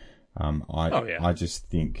D2. I just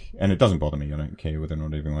think, and it doesn't bother me. I don't care whether or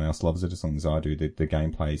not everyone else loves it, as long as I do. The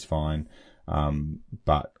gameplay is fine,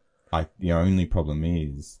 but the only problem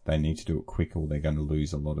is they need to do it quick, or they're going to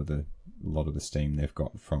lose a lot of the steam they've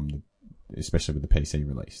got from especially with the PC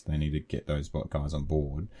release. They need to get those guys on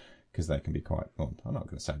board, because they can be quite. Well, I'm not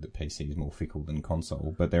going to say that PC is more fickle than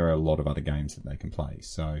console, but there are a lot of other games that they can play,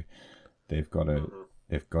 so they've got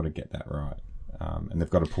to get that right. And they've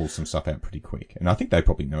got to pull some stuff out pretty quick. And I think they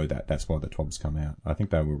probably know that. That's why the TOBs come out. I think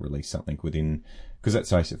they will release something within, because let's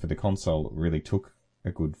face it, for the console, it really took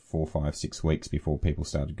a good 4, 5, 6 weeks before people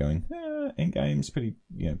started going, endgame's pretty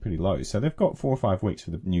low. So they've got 4 or 5 weeks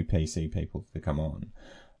for the new PC people to come on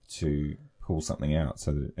to pull something out.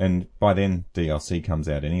 And by then DLC comes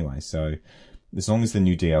out anyway. So as long as the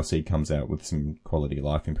new DLC comes out with some quality of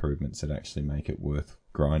life improvements that actually make it worth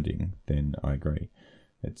grinding, then I agree.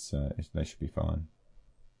 They should be fine.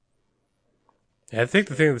 I think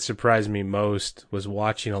the thing that surprised me most was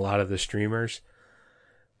watching a lot of the streamers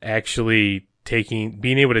actually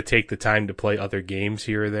being able to take the time to play other games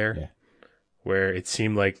here or there. Yeah. Where it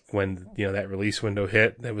seemed like when, that release window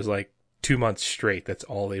hit, it was like 2 months straight. That's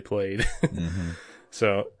all they played. Mm-hmm.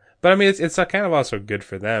 So, but I mean, it's kind of also good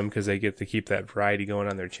for them because they get to keep that variety going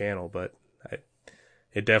on their channel. But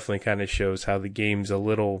it definitely kind of shows how the game's a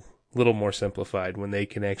little more simplified when they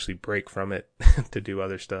can actually break from it to do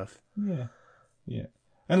other stuff. Yeah. Yeah.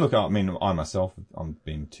 And look, I mean, I myself,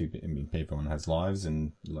 everyone has lives,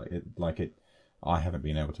 and I haven't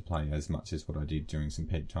been able to play as much as what I did during some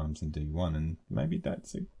peg times in D1, and maybe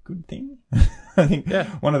that's a good thing. I think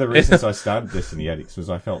one of the reasons I started Destiny Addicts was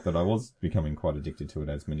I felt that I was becoming quite addicted to it,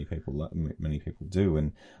 as many people do.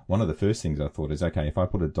 And one of the first things I thought is, okay, if I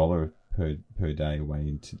put $1 per day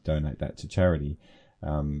away to donate that to charity,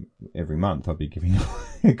 every month I'd be giving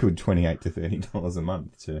a good $28 to $30 a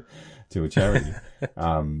month to a charity.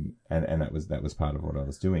 And that was part of what I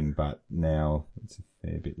was doing, but now it's a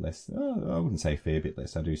fair bit less. I wouldn't say a fair bit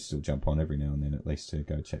less. I do still jump on every now and then at least to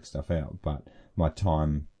go check stuff out, but my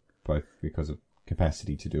time, both because of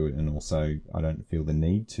capacity to do it and also I don't feel the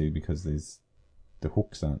need to, because the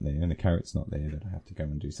hooks aren't there and the carrot's not there that I have to go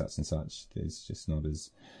and do such and such. There's just not as,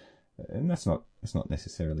 and it's not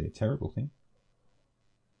necessarily a terrible thing.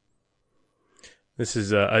 This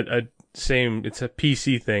is it's a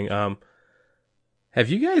PC thing. Have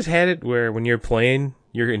you guys had it where when you're playing,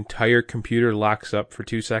 your entire computer locks up for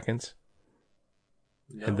 2 seconds?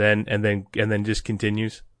 No. And then just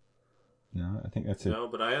continues? No, I think that's it. No,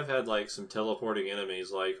 but I have had some teleporting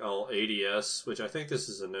enemies, I'll ADS, which I think this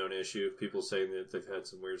is a known issue. People saying that they've had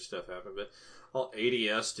some weird stuff happen, but I'll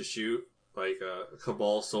ADS to shoot a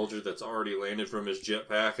Cabal soldier that's already landed from his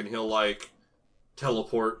jetpack, and he'll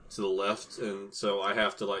teleport to the left, and so I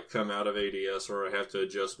have to come out of ADS, or I have to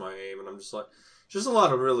adjust my aim, and I'm just a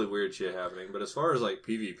lot of really weird shit happening. But as far as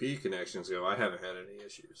PvP connections go, I haven't had any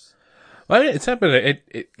issues. Well, it's happened.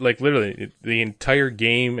 Literally the entire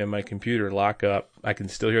game and my computer lock up. I can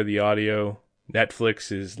still hear the audio.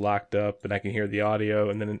 Netflix is locked up, and I can hear the audio,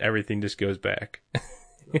 and then everything just goes back. I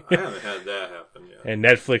haven't had that happen yet. And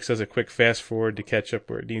Netflix does a quick fast forward to catch up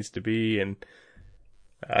where it needs to be, and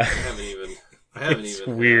I haven't even had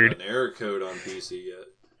an error code on PC yet.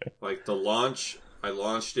 The launch, I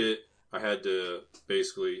launched it. I had to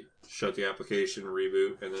basically shut the application,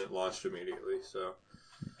 reboot, and then it launched immediately. So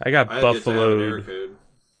I got buffaloed.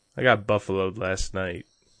 I got buffaloed last night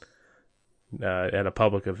at a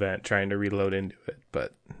public event trying to reload into it,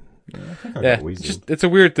 but it's a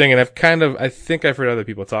weird thing, and I think I've heard other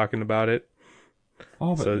people talking about it.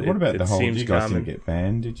 Oh, but what about the whole? Did you guys didn't get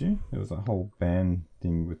banned? Did you? There was a whole ban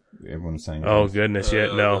thing with everyone saying. Oh goodness,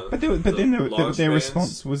 no. But then their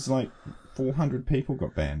response was 400 people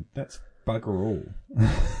got banned. That's bugger all.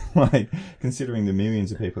 Considering the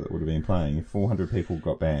millions of people that would have been playing, 400 people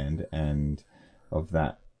got banned, and of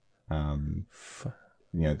that, Bungie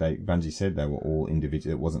said they were all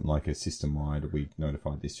individual. It wasn't a system-wide. We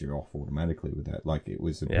notified this year off automatically with that. It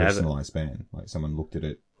was a personalised ban. Someone looked at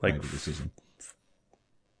it, made a decision.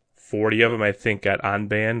 40 of them, I think, got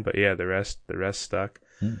unbanned, but the rest stuck.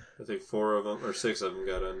 I think 4 of them or 6 of them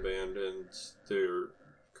got unbanned, and they're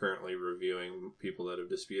currently reviewing people that have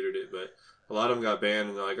disputed it. But a lot of them got banned,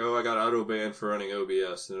 and they're like, "Oh, I got auto banned for running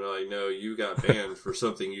OBS," and they're like, "No, you got banned for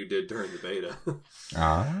something you did during the beta."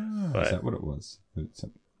 Is that what it was?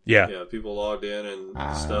 Yeah, people logged in and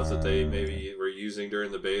stuff that they maybe were using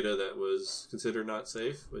during the beta that was considered not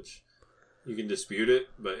safe, which. You can dispute it,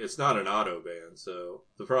 but it's not an auto ban. So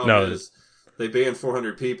the problem is they banned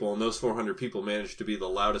 400 people, and those 400 people managed to be the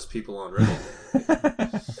loudest people on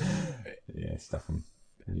Reddit. Stuff them.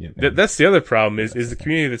 That's the other problem is the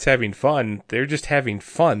community that's having fun. They're just having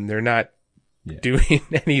fun. They're not doing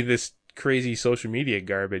any of this crazy social media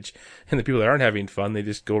garbage. And the people that aren't having fun, they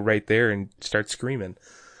just go right there and start screaming.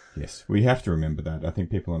 Yes, we have to remember that. I think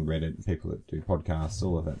people on Reddit, people that do podcasts,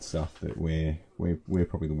 all of that stuff, that we're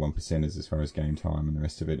probably the 1%ers as far as game time and the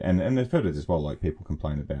rest of it. And they've heard it as well, people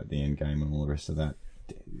complain about the end game and all the rest of that.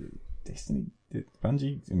 Destiny,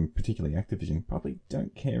 Bungie, and particularly Activision, probably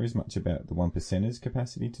don't care as much about the 1%ers'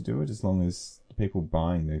 capacity to do it, as long as the people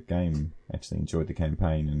buying the game actually enjoyed the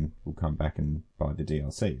campaign and will come back and buy the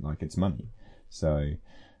DLC. Like, it's money. So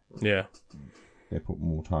yeah, they put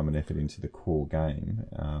more time and effort into the core game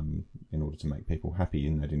in order to make people happy,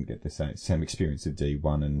 and they didn't get the same experience of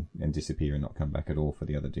D1 and disappear and not come back at all for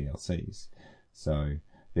the other DLCs. So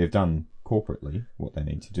they've done corporately what they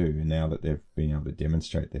need to do, and now that they've been able to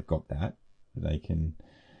demonstrate they've got that, they can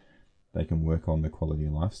work on the quality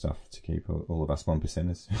of life stuff to keep all of us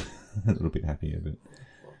 1%ers a little bit happier. But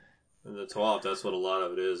in the 12th, that's what a lot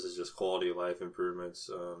of it is just quality of life improvements.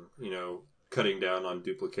 Cutting down on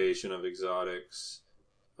duplication of exotics,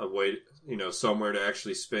 a way, somewhere to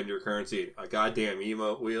actually spend your currency. A goddamn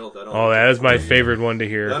emote wheel. That is my favorite one to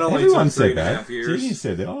hear. That only Everyone took said 3.5 years. Jimmy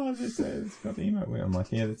said, it's got the emote wheel. I'm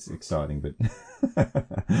like, yeah, that's exciting, but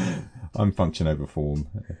I'm function over form.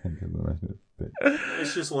 But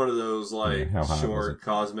it's just one of those short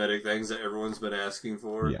cosmetic things that everyone's been asking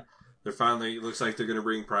for. Yeah. They're finally, it looks like they're going to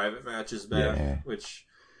bring private matches back, which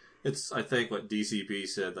it's, I think what DCP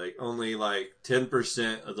said, only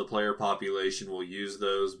 10% of the player population will use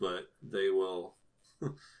those, but they will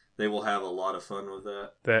have a lot of fun with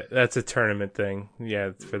that. That's a tournament thing.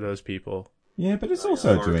 Yeah, for those people. Yeah, but it's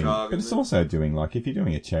also doing if you're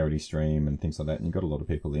doing a charity stream and things like that, and you've got a lot of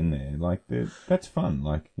people in there, that's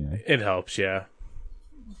fun. It helps, yeah.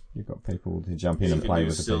 You've got people to jump in and play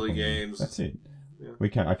with the silly people. Games. That's it. Yeah.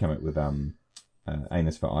 I came up with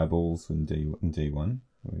Anus for Eyeballs in D1.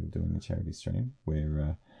 We were doing a charity stream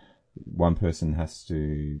where one person was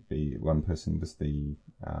the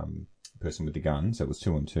person with the gun, so it was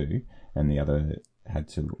 2 on 2, and the other had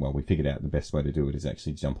to. Well, we figured out the best way to do it is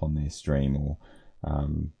actually jump on their stream or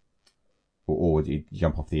you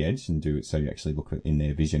jump off the edge and do it so you actually look in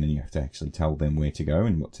their vision and you have to actually tell them where to go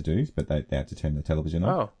and what to do, but they had to turn the television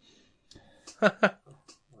off. Oh.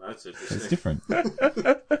 That's interesting. It's different.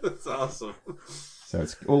 That's awesome. So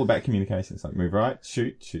it's all about communication. It's like move right,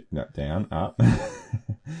 shoot, no, down, up.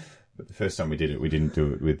 But the first time we did it, we didn't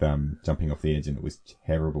do it with jumping off the edge, and it was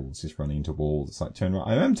terrible. It's just running into walls. It's like turn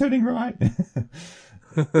right. I'm turning right.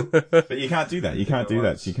 But you can't do that. You can't do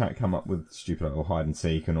that. So you can't come up with stupid or hide and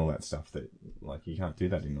seek and all that stuff. That you can't do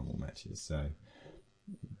that in normal matches. So.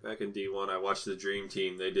 Back in D1, I watched the Dream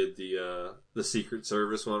Team. They did the Secret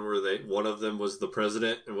Service one where one of them was the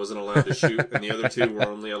president and wasn't allowed to shoot, and the other two were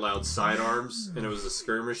only allowed sidearms, and it was a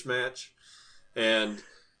skirmish match. And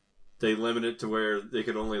they limited it to where they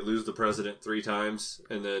could only lose the president 3 times,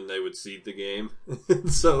 and then they would cede the game.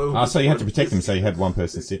 So you had to protect them. So you had one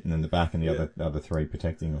person sitting in the back and the other 3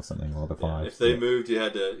 protecting or something, or the 5. If they moved, he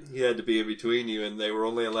had to be in between you, and they were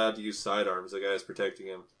only allowed to use sidearms. The guy's protecting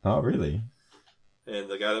him. Oh, really? And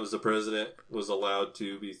the guy that was the president was allowed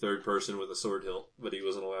to be third person with a sword hilt, but he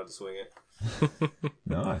wasn't allowed to swing it.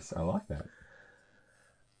 Nice. I like that.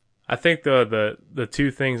 I think the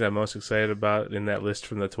 2 things I'm most excited about in that list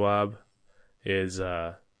from the TWAB is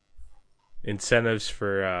incentives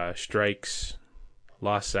for strikes,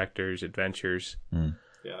 lost sectors, adventures. Mm.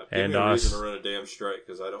 Yeah, give me a reason to run a damn strike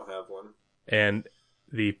because I don't have one. And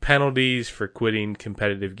the penalties for quitting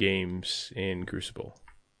competitive games in Crucible.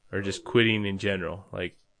 Or just quitting in general,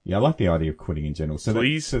 Yeah, I like the idea of quitting in general. So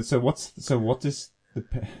please. So what does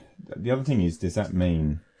the other thing is? Does that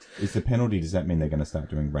mean the penalty? Does that mean they're going to start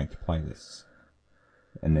doing ranked playlists?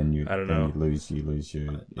 And then you lose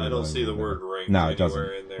your. I don't see the word ranked. No, it doesn't.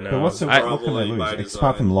 In there. No. But what can they lose?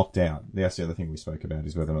 Apart from locked out, that's the other thing we spoke about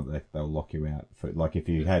is whether or not they'll lock you out. For if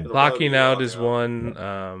you had locking out is one.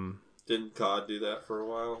 Didn't COD do that for a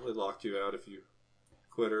while? They locked you out if you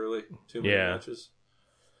quit early. 2 many matches.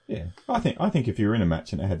 Yeah, I think if you're in a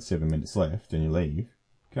match and it had 7 minutes left and you leave, you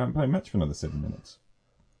can't play a match for another 7 minutes.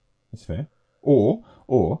 That's fair. Or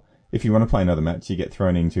if you want to play another match, you get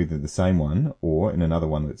thrown into either the same one or in another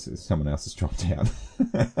one that someone else has dropped out.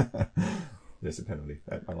 There's a penalty.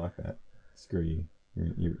 I like that. Screw you.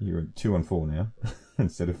 You're 2 on 4 now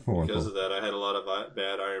instead of 4 on 4. Because of that, I had a lot of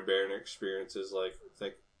bad Iron Baron experiences. I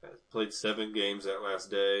think I played 7 games that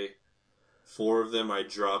last day. 4 of them I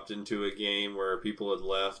dropped into a game where people had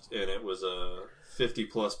left, and it was a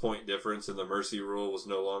 50-plus point difference, and the mercy rule was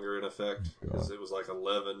no longer in effect because it was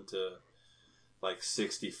 11 to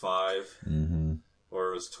 65, or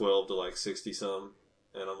it was 12 to 60-some,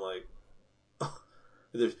 and I'm like,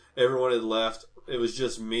 everyone had left. It was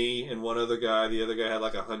just me and one other guy. The other guy had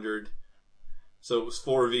 100. So it was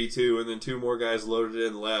 4v2, and then 2 more guys loaded in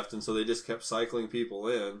and left, and so they just kept cycling people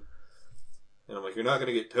in. And I'm like, you're not going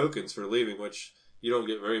to get tokens for leaving, which you don't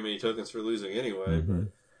get very many tokens for losing anyway. Mm-hmm.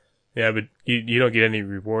 Yeah, but you don't get any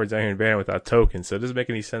rewards Iron Banner without tokens, so it doesn't make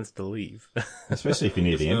any sense to leave. Especially if you're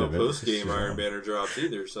near the end of it. There's no post-game Iron Banner drops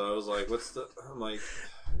either, so I was like, I'm like,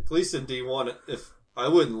 At least in D1, if I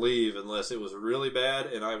wouldn't leave unless it was really bad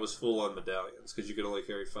and I was full on medallions, because you could only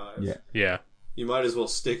carry 5. Yeah. You might as well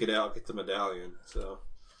stick it out, get the medallion. So,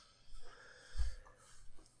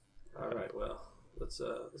 all right, well, let's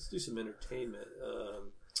do some entertainment.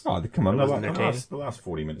 Come on! The last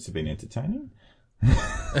 40 minutes have been entertaining.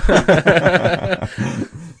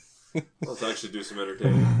 Let's actually do some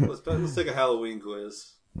entertainment. Let's take a Halloween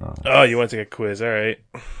quiz. Oh, you want to take a quiz? All right.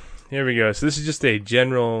 Here we go. So this is just a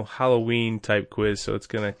general Halloween type quiz, so it's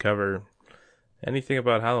going to cover anything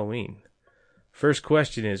about Halloween. First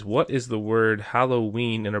question is, what is the word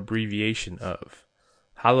Halloween an abbreviation of?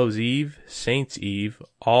 Hallows Eve, Saints Eve,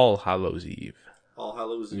 All Hallows Eve. All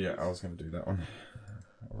Hallows Eve. Yeah, I was going to do that one.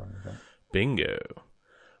 Bingo.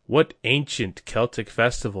 What ancient Celtic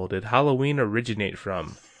festival did Halloween originate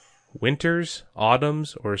from? Winter's,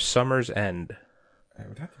 Autumn's, or Summer's End? It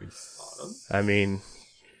would have to be Autumn. I mean,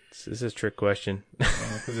 this is a trick question.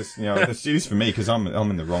 Because it's it's used for me because I'm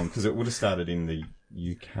in the wrong, because it would have started in the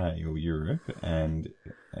UK or Europe and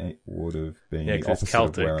it would have been the opposite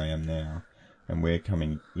of where I am now, and we're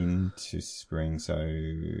coming into spring, so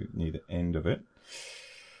near the end of it.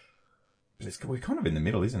 But we're kind of in the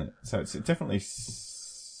middle, isn't it? So it's definitely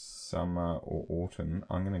summer or autumn.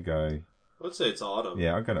 I'm going to go. Let's say it's autumn.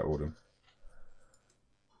 Yeah, I'll go to autumn.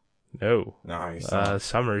 No. No,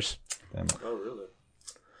 Summers. Damn it. Oh, really?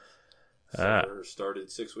 Summer started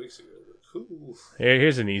 6 weeks ago. Cool.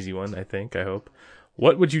 Here's an easy one, I think, I hope.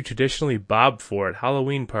 What would you traditionally bob for at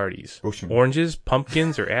Halloween parties? Bushman. Oranges,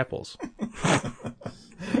 pumpkins, or apples?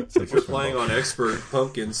 We're playing on expert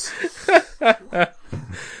pumpkins.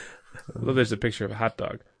 Well, there's a picture of a hot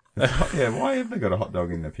dog. Yeah, why have they got a hot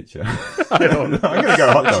dog in the picture? I don't know. I'm going to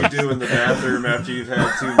go hot dog. What you do in the bathroom after you've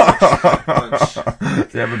had too much lunch?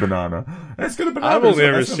 You have a banana. And it's got a banana. I've only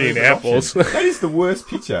ever That's not seen even an apples. option. That is the worst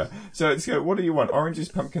picture. So it's got, what do you want? Oranges,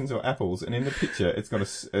 pumpkins, or apples? And in the picture, it's got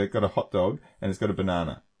a hot dog and it's got a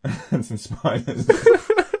banana and some spiders.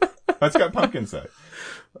 It's got pumpkins though.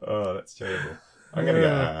 Oh, that's terrible. I'm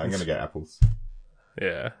gonna go apples.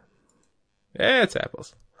 Yeah. Yeah, it's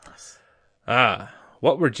apples.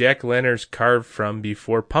 What were jack-o'-lanterns carved from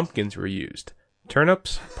before pumpkins were used?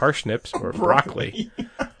 Turnips, parsnips, or broccoli?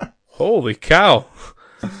 Holy cow!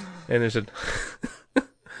 And there's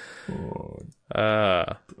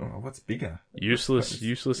what's bigger? Useless,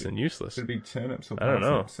 and useless. Should it be turnips or I don't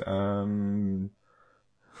know. parsnips?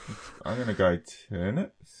 I'm gonna go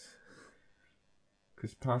turnips.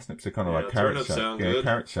 Because parsnips are kind of like carrot shaped. Yeah,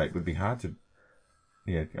 carrot shaped would be hard to.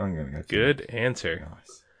 Yeah, I'm gonna go turnips. Good answer.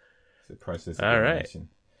 Nice. The process of All right. elimination.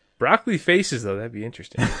 Broccoli faces, though, that'd be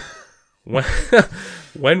interesting.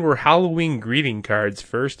 When were Halloween greeting cards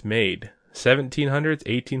first made? 1700s,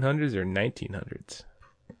 1800s, or 1900s?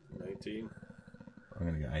 19. I'm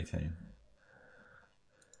going to go 18.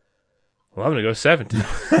 Well, I'm going to go 17.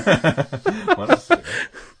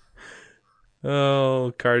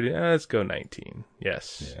 Oh, card. Let's go 19.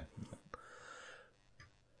 Yes. Yeah.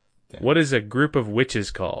 What is a group of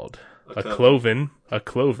witches called? A clover,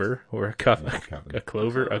 or a coven. A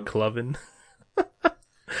clover, a cloven.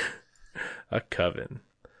 A coven.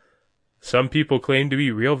 Some people claim to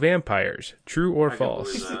be real vampires. True or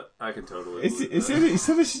false? I can totally believe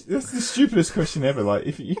that. That's the stupidest question ever. Like,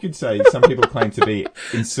 if you could say some people claim to be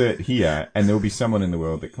insert here, and there'll be someone in the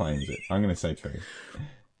world that claims it. I'm going to say true.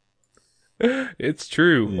 It's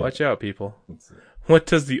true. Yeah. Watch out, people. What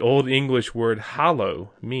does the Old English word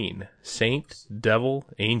hallow mean? Saint, devil,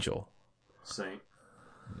 angel. Saint.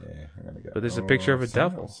 Yeah, I'm gonna go. But there's a picture of a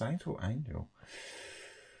devil. Saint or angel?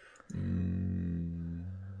 I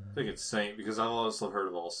think it's Saint because I've also heard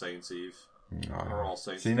of All Saints Eve. Or All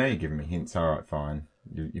Saints. See, now you're giving me hints. All right, fine.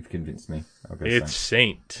 You've convinced me. I'll go it's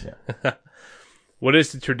Saint. Yeah. What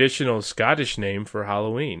is the traditional Scottish name for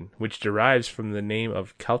Halloween, which derives from the name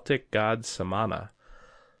of Celtic god Samana?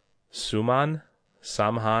 Suman,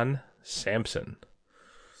 Samhain, Samson.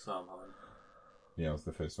 Samhain. Yeah, it was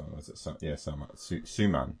the first one. Was it?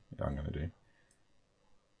 Suman. I'm going to do.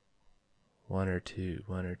 One or two.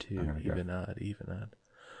 Even odd.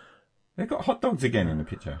 They've got hot dogs again in the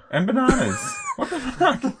picture. And bananas. What the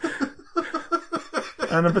fuck?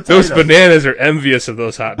 And a potato. Those bananas are envious of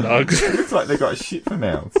those hot dogs. It looks like they've got shit for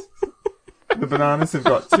mouths. The bananas have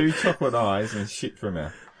got 2 chocolate eyes and shit for a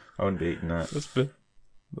mouth. I wouldn't be eating that.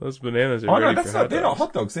 Those bananas are ready for hot dogs. They're not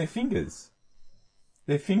hot dogs, they're fingers.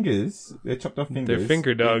 They're chopped off fingers. They're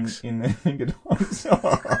finger dogs. In their finger dogs.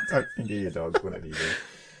 Oh, don't finger your dogs, whatever you do.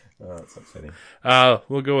 Oh, that's upsetting.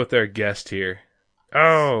 We'll go with our guest here.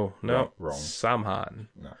 Oh, no. Wrong. Samhain.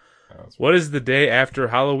 No. What is the day after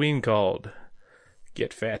Halloween called?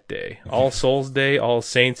 Get Fat Day. All Souls Day, All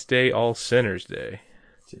Saints Day, All Sinners Day.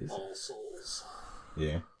 Cheers. All Souls.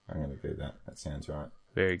 Yeah, I'm going to do that. That sounds right.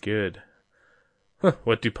 Very good.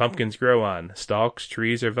 What do pumpkins grow on? Stalks,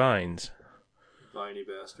 trees, or vines? Viney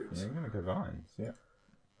bastards. Yeah, I'm going to go vines. Yeah.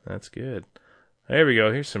 That's good. There we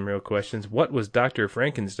go. Here's some real questions. What was Dr.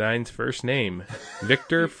 Frankenstein's first name?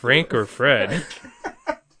 Victor, Frank, or Fred?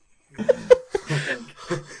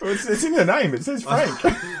 Well, it's in the name. It says Frank.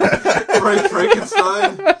 Frank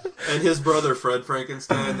Frankenstein and his brother Fred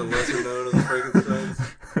Frankenstein, the lesser known of the Frankensteins.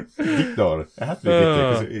 Victor. It has to be Victor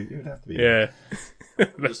because it would have to be. Yeah.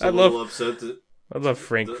 Just a little upset that I love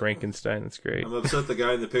Frankenstein. That's great. I'm upset the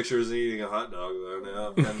guy in the picture isn't eating a hot dog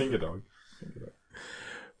though now. Finger dog.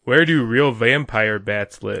 Where do real vampire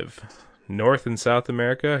bats live? North and South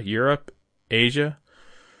America, Europe, Asia,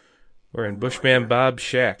 or in Bushman Bob's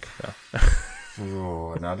shack?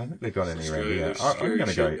 Oh, no, I don't think they've got any around scary. here. There's I'm scary going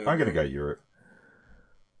to shit go. down I'm going to there. go Europe.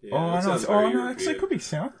 Yeah, Oh that no! sounds very Actually, it European. could be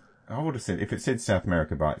South. I would have said if it said South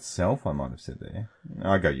America by itself, I might have said there.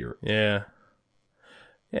 I go Europe. Yeah.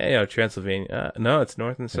 Yeah, Transylvania. No, it's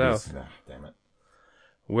North and It South. is- damn it.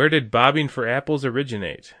 Where did bobbing for apples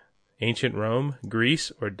originate? Ancient Rome,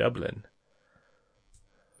 Greece, or Dublin?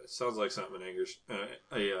 It sounds like something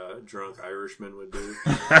a drunk Irishman would do.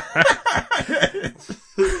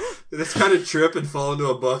 This kind of trip and fall into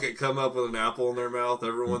a bucket, come up with an apple in their mouth.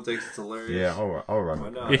 Everyone thinks it's hilarious. Yeah, I'll run. Why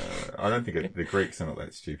not? I don't think the Greeks are not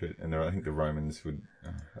that stupid, and I think the Romans would.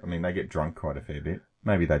 I mean, they get drunk quite a fair bit.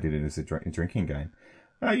 Maybe they did it as a drinking game.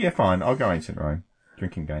 Oh yeah, fine. I'll go ancient Rome.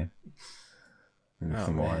 Drinking game. With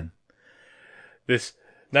some wine. This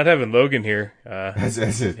not having Logan here. As a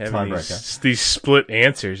having tiebreaker. these split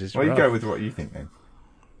answers is Well, you rough. go with what you think then.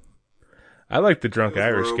 I like the drunk It's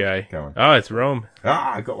Irish Rome. guy. Go on. Oh, it's Rome.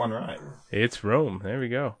 Ah, I got one right. It's Rome. There we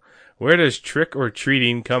go. Where does trick or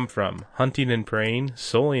treating come from? Hunting and praying,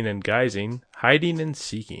 souling and guising, hiding and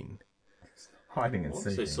seeking. Hiding and I won't say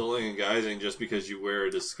seeking. souling and guising just because you wear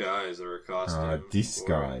a disguise or a costume.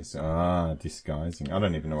 Disguise. Disguising. I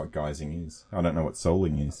don't even know what guising is. I don't know what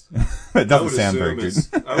souling is. It I doesn't would sound very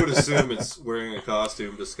assume good. I would assume it's wearing a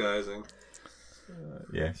costume disguising.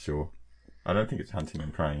 Yeah, sure. I don't think it's hunting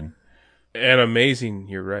and praying. And amazing,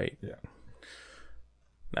 you're right. Yeah.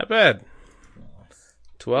 Not bad.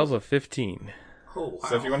 12 of 15. Oh, wow.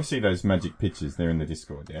 So if you want to see those magic pictures, they're in the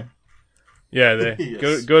Discord, yeah? Yeah,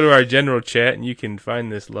 Yes. go to our general chat and you can find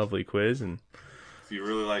this lovely quiz. And If you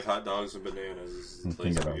really like hot dogs and bananas, this is the And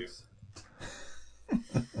place finger for you.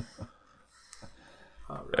 dogs.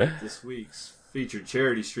 All right, this week's featured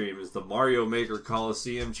charity stream is the Mario Maker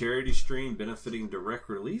Coliseum charity stream benefiting Direct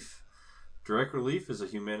Relief. Direct Relief is a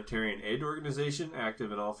humanitarian aid organization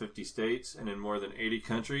active in all 50 states and in more than 80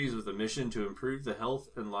 countries with a mission to improve the health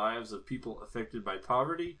and lives of people affected by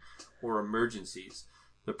poverty or emergencies.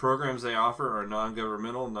 The programs they offer are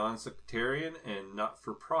non-governmental, non-sectarian, and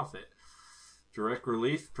not-for-profit. Direct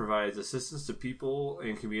Relief provides assistance to people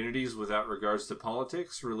and communities without regards to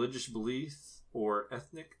politics, religious beliefs, or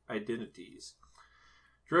ethnic identities.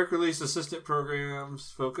 Direct Relief's assistant programs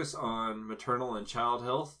focus on maternal and child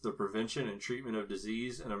health, the prevention and treatment of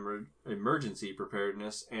disease, and emergency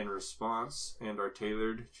preparedness and response, and are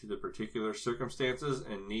tailored to the particular circumstances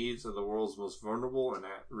and needs of the world's most vulnerable and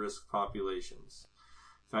at-risk populations.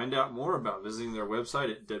 Find out more about visiting their website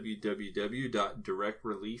at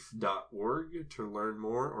www.directrelief.org to learn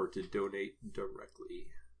more or to donate directly.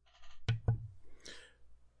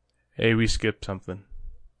 hey, we skipped something.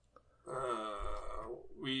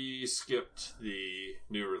 We skipped the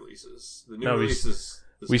new releases. The new No, releases.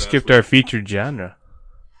 We skipped our featured genre.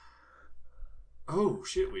 Oh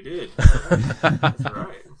shit, we did. That's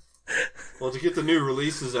right. Well, to get the new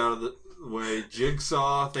releases out of the way,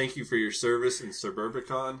 Jigsaw, thank you for your service, and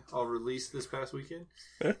Suburbicon all released this past weekend.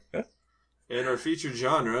 And our featured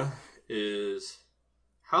genre is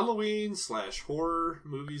Halloween/horror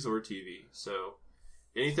movies or TV. So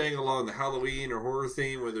anything along the Halloween or horror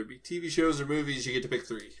theme, whether it be TV shows or movies, you get to pick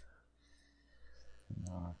three.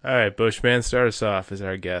 All right, Bushman, start us off as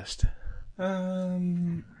our guest.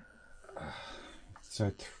 So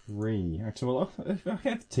 3. Actually, well, if I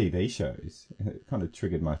had TV shows, it kind of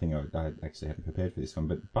triggered my thing. I actually hadn't prepared for this one,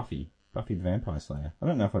 but Buffy the Vampire Slayer. I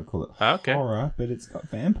don't know if I'd call it Okay. horror, but it's got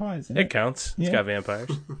vampires in it. It counts. It's Yeah. got vampires.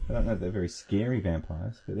 I don't know if they're very scary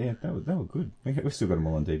vampires, but yeah, they were good. We've still got them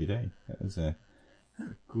all on DVD. That was a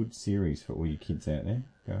good series for all you kids out there.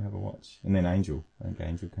 Go have a watch. And then Angel. I think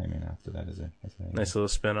Angel came in after that as a Nice little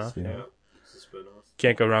spin-off. spin-off. Yeah, it's a spin-off.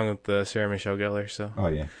 Can't go wrong with Sarah Michelle Gellar, so. Oh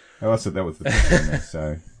yeah. Also, that was the picture in there,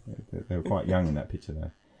 so they were quite young in that picture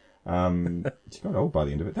though. She got old by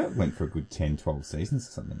the end of it. That went for a good 10, 12 seasons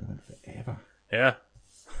or something. It went forever. Yeah.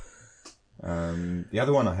 The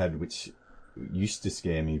other one I had, which used to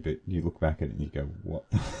scare me, but you look back at it and you go, what?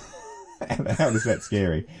 How is that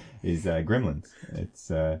scary? Is Gremlins.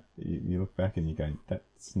 It's you look back and you go,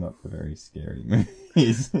 that's not a very scary movie.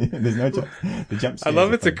 There's no the jump scares. I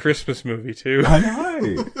love it's a Christmas movie too. I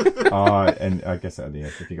know. And I guess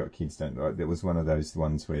if you got kids, it was one of those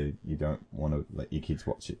ones where you don't want to let your kids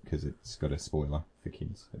watch it because it's got a spoiler for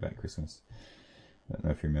kids about Christmas. I don't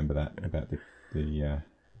know if you remember that about the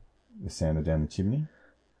Santa down the chimney.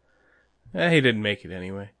 He didn't make it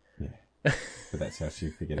anyway. Yeah, but that's how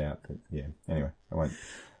she figured out that. Yeah. Anyway, I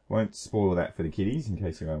won't spoil that for the kiddies in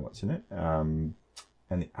case you are watching it. And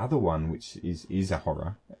the other one, which is a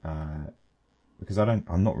horror, because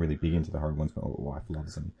I'm not really big into the horror ones, but my wife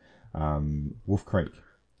loves them. Wolf Creek.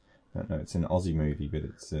 I don't know, it's an Aussie movie, but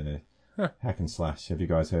it's hack and slash. Have you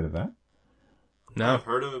guys heard of that? No. I've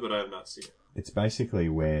heard of it, but I have not seen it. It's basically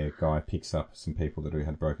where a guy picks up some people that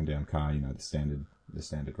had a broken down car, the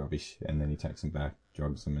standard rubbish, and then he takes them back,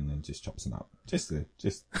 drugs them, and then just chops them up. Just the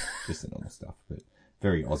normal stuff, but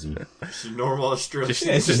very Aussie. Just normal Australian.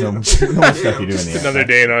 It's just normal stuff you do in the Another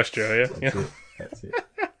day in Australia. That's it.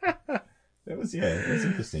 It was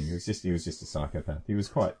interesting. He was just a psychopath. He was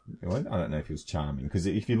quite. I don't know if he was charming, because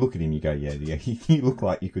if you look at him, you go, yeah, you look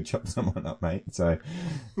like you could chop someone up, mate. So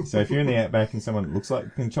if you're in the outback and someone looks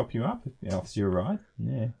like can chop you up, offers you a ride,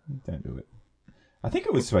 yeah, don't do it. I think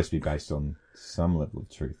it was supposed to be based on some level of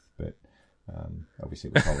truth, but obviously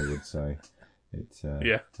it was Hollywood, so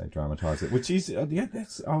they dramatise it. Which is I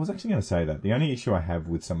was actually going to say that the only issue I have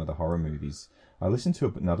with some of the horror movies, I listened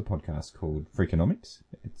to another podcast called Freakonomics.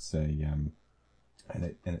 It's and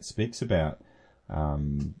it speaks about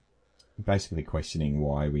basically questioning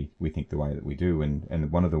why we think the way that we do,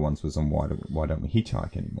 and one of the ones was on why don't we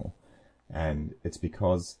hitchhike anymore, and it's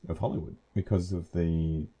because of Hollywood, because of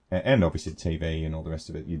and obviously TV and all the rest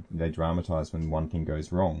of it. They dramatise when one thing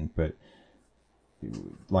goes wrong, but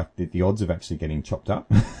like the odds of actually getting chopped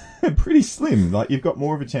up are pretty slim. Like you've got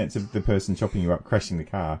more of a chance of the person chopping you up crashing the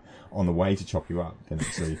car on the way to chop you up than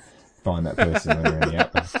actually find that person when they're in the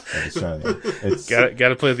outback of Australia. It's got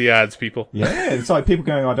to play the odds, people. Yeah, it's like people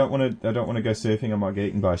going, I don't want to go surfing. I might get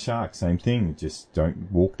eaten by a shark. Same thing. Just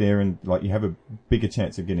don't walk there, and like you have a bigger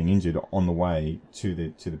chance of getting injured on the way to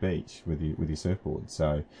the beach with your surfboard.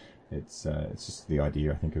 So it's just the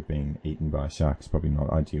idea, I think, of being eaten by a shark is probably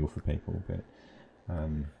not ideal for people, but.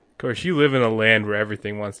 Of course, you live in a land where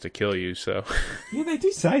everything wants to kill you, so. Yeah, they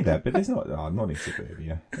do say that, but there's not. Not in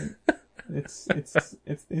suburbia.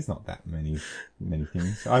 There's not that many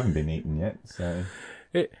things. I haven't been eaten yet, so.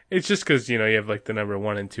 It's just because you have like the number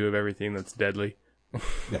 1 and 2 of everything that's deadly.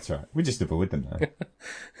 That's right. We just avoid them though.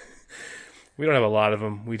 We don't have a lot of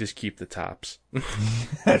them. We just keep the tops.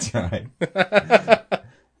 That's right.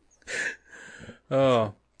 Oh,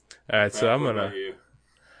 all right. So I'm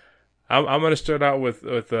gonna start out with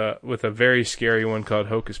a very scary one called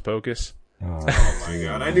Hocus Pocus. Oh my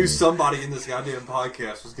god! I knew somebody in this goddamn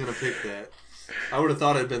podcast was gonna pick that. I would have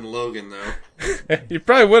thought it'd been Logan though. He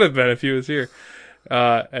probably would have been if he was here.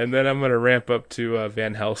 And then I'm gonna ramp up to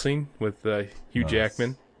Van Helsing with Hugh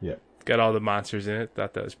Jackman. Yeah, got all the monsters in it.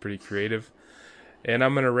 Thought that was pretty creative. And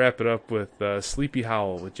I'm gonna wrap it up with Sleepy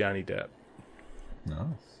Hollow with Johnny Depp.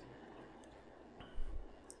 Nice.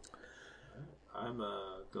 I'm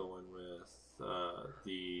going with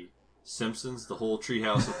the Simpsons, the whole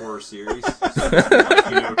Treehouse of Horror series.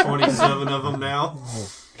 27 of them now.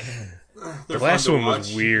 The last one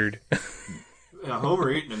was weird. Yeah, Homer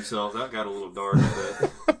eating himself, that got a little dark a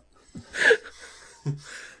bit.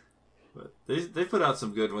 But they put out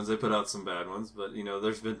some good ones, they put out some bad ones, but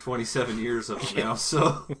there's been 27 years of them now,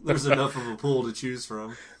 so there's enough of a pool to choose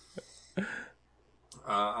from.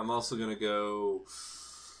 I'm also going to go...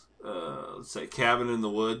 let's say Cabin in the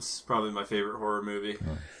Woods, probably my favorite horror movie.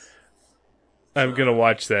 I'm gonna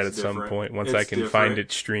watch that at some point once I can find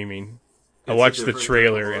it streaming. I watched the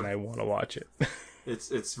trailer and I want to watch it.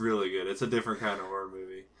 It's really good. It's a different kind of horror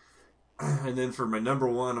movie. And then for my number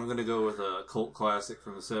 1, I'm gonna go with a cult classic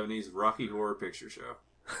from the 70s, Rocky Horror Picture Show.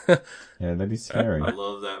 Yeah, that'd be scary. I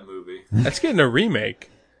love that movie. That's getting a remake.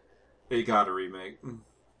 It got a remake.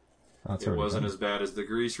 It wasn't as bad as the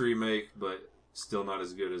Grease remake, but still not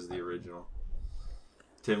as good as the original.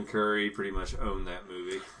 Tim Curry pretty much owned that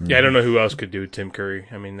movie. Yeah, I don't know who else could do Tim Curry.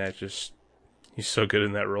 I mean, he's so good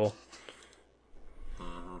in that role.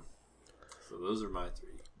 Mm-hmm. So those are my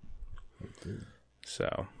 3.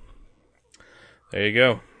 So, there you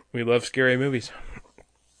go. We love scary movies.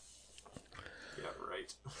 Yeah,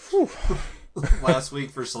 right. Last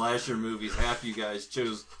week for slasher movies, half you guys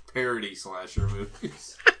chose parody slasher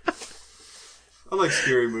movies. I like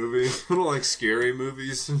scary movies. I don't like scary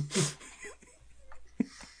movies.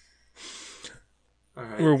 All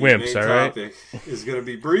right, We're wimps, all right? The main topic is going to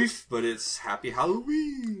be brief, but it's Happy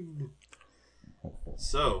Halloween.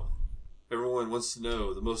 So, everyone wants to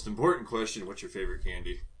know the most important question: what's your favorite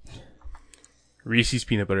candy? Reese's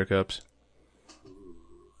Peanut Butter Cups.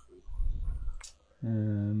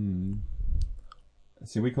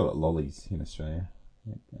 See, we call it lollies in Australia.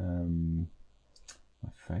 My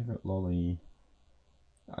favourite lolly,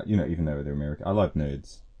 even though they're American, I like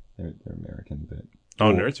Nerds. They're American, but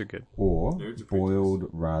Nerds are good. Or Nerds are boiled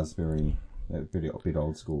raspberry, a bit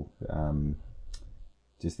old school.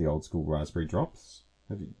 Just the old school raspberry drops.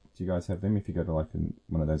 Do you guys have them? If you go to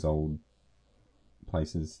one of those old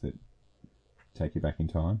places that take you back in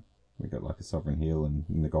time, we got like a Sovereign Hill and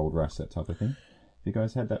the Gold Rush, that type of thing. Have you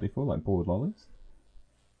guys had that before, like boiled lollies?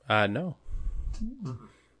 No.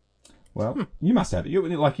 Well, you must have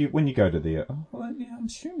it. When you go to the... I'm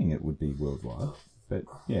assuming it would be worldwide. But,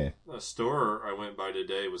 yeah. The store I went by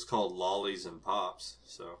today was called Lollies and Pops.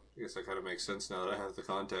 So, I guess that kind of makes sense now that I have the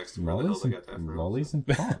context of where the hell they got that from. Lollies and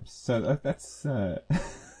Pops. So, that's...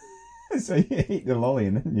 So you eat the lolly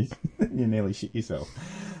and then you nearly shit yourself.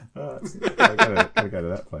 Gotta go to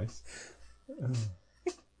that place.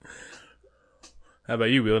 How about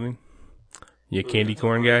you, Wielding? You a candy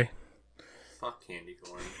corn guy? Fuck candy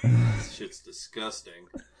corn. This shit's disgusting.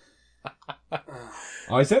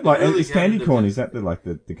 Is that like... Really is candy corn, is that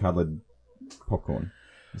the coloured popcorn?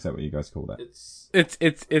 Is that what you guys call that? It's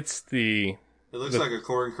the... It looks like a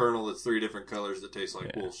corn kernel that's 3 different colors that tastes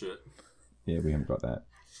like bullshit. Yeah, we haven't got that.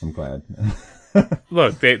 I'm glad.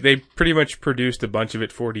 Look, they pretty much produced a bunch of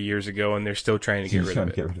it 40 years ago, and they're still trying to get rid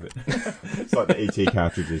of it. It's like the ET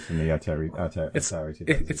cartridges from the Atari.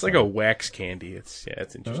 It's like a wax candy. It's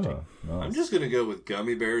interesting. Oh, nice. I'm just gonna go with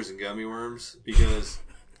gummy bears and gummy worms because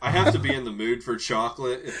I have to be in the mood for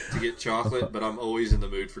chocolate to get chocolate, but I'm always in the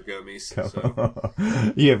mood for gummies. So.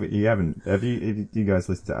 You haven't. Have you guys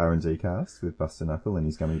listened to RNG Cast with Buster Knuckle and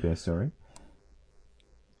his gummy bear story?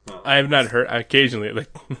 I have not heard. Occasionally,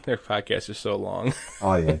 their podcasts are so long.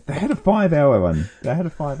 Oh yeah, they had a 5-hour one. They had a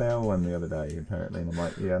 5-hour one the other day apparently, and I'm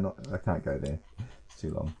like, I can't go there. It's too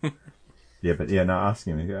long. Yeah, but no, ask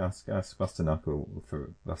him. Ask Buster Knuckle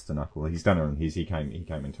for Buster Knuckle. He's done it on his. He came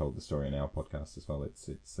and told the story in our podcast as well. It's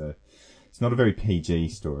not a very PG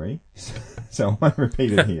story, so I won't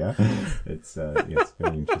repeat it here. It's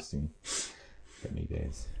very interesting. Gummy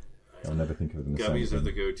bears. I'll never think of them. Gummies are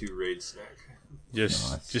the go-to raid snack.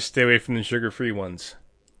 Just stay away from the sugar-free ones.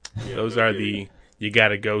 Yeah, those are the you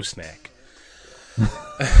gotta go snack.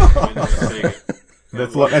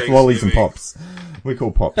 That's lollies and pops. We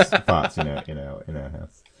call pops farts in our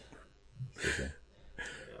house.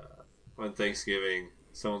 On Thanksgiving,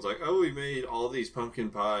 someone's like, "Oh, we made all these pumpkin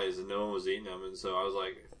pies and no one was eating them," and so I was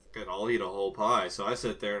like, "I'll eat a whole pie." So I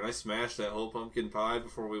sat there and I smashed that whole pumpkin pie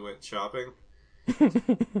before we went shopping,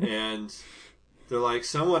 and. They're like,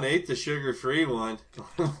 someone ate the sugar-free one.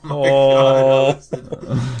 Oh my God.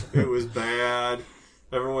 It was bad.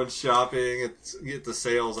 Everyone's shopping get the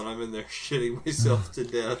sales, and I'm in there shitting myself to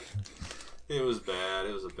death. It was bad.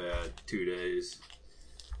 It was a bad 2 days.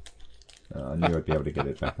 I knew I'd be able to get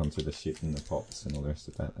it back onto the shit and the pops and all the rest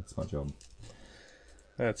of that. That's my job.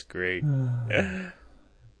 That's great.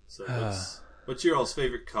 So what's your all's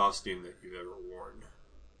favorite costume that you've ever worn?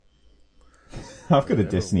 I've got a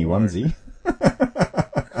Destiny onesie. You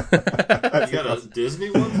got a Disney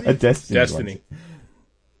onesie? A Destiny. Onesie.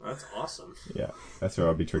 That's awesome. Yeah, that's where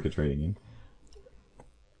I'll be trick-or-treating in.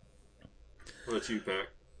 What about you, Pac?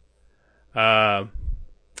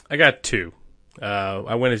 I got 2.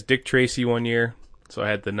 I went as Dick Tracy one year, so I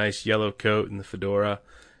had the nice yellow coat and the fedora,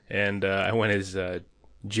 and I went as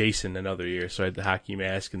Jason another year, so I had the hockey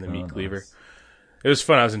mask and the meat cleaver. Nice. It was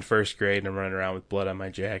fun. I was in first grade, and I'm running around with blood on my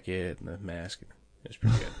jacket and the mask. It was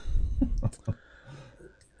pretty good.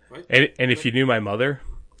 And if you knew my mother,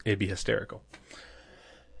 it'd be hysterical.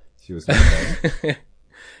 She was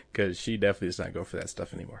because she definitely does not go for that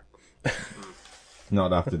stuff anymore.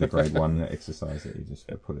 Not after the grade 1 exercise that you just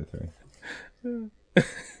put her through.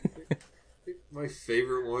 My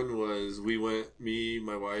favorite one was me,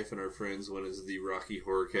 my wife, and our friends went as the Rocky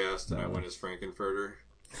Horrorcast, and I went as Frankenfurter.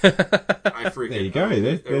 There you go.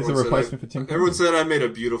 There's a replacement for Tim. Everyone said I made a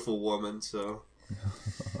beautiful woman, so.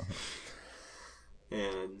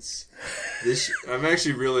 And I'm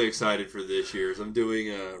actually really excited for this year's. I'm doing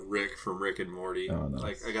Rick from Rick and Morty. Oh, nice.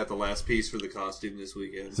 Like I got the last piece for the costume this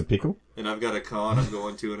weekend. It's a pickle, and I've got a con I'm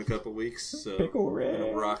going to in a couple weeks. So pickle Rick. I'm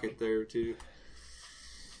gonna rock it there too.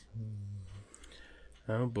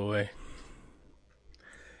 Oh boy.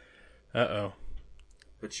 Uh-oh.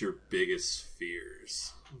 What's your biggest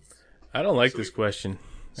fears? I don't like this question.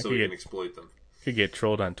 So we can exploit them. Could get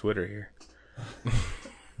trolled on Twitter here.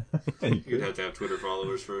 You'd have to have Twitter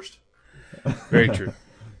followers first. Very true.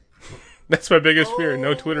 That's my biggest fear.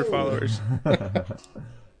 No Twitter followers.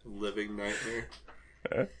 Living nightmare.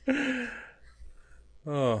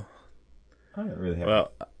 Oh. I don't really have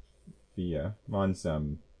fear. Mine's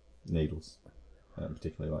needles. I don't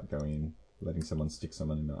particularly like going in, letting someone stick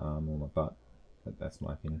someone in my arm or my butt. That's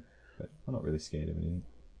my opinion. But I'm not really scared of anything.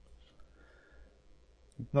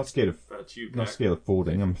 Not scared of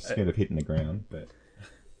falling. I'm scared of hitting the ground. But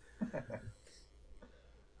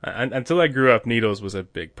until I grew up, needles was a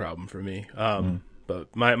big problem for me.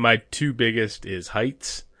 But my two biggest is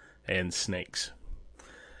heights and snakes.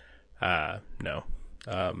 No.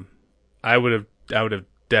 I would have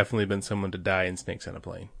definitely been someone to die in snakes on a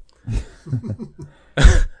plane.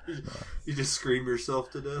 You just scream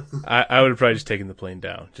yourself to death. I would have probably just taken the plane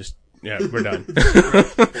down. We're done.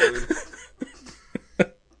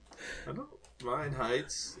 I don't mind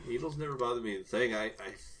heights. Needles never bother me. The thing I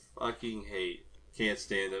fucking can't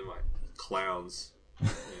stand them, like clowns.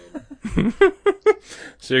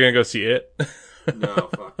 So you're gonna go see it? No,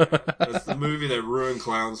 fuck that. That's the movie that ruined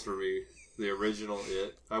clowns for me. The original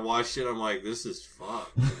It. I watched it. I'm like, this is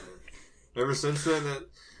fucked. Ever since then,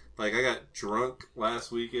 I got drunk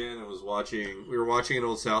last weekend and we were watching an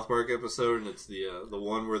old South Park episode, and it's the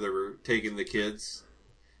one where they were taking the kids,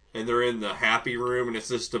 and they're in the happy room, and it's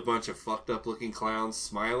just a bunch of fucked up looking clowns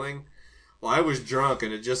smiling. Well, I was drunk,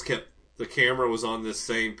 and the camera was on this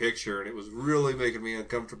same picture, and it was really making me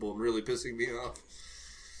uncomfortable and really pissing me off.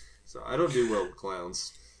 So I don't do well with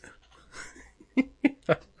clowns.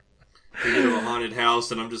 We go to a haunted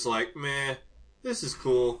house, and I'm just like, meh, this is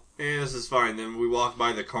cool. This is fine. Then we walk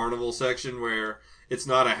by the carnival section where it's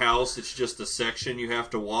not a house, it's just a section you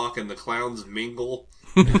have to walk, and the clowns mingle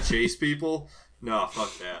and chase people. No,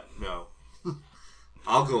 fuck that. No.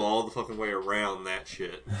 I'll go all the fucking way around that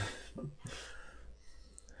shit.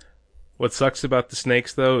 What sucks about the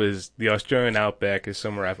snakes, though, is the Australian outback is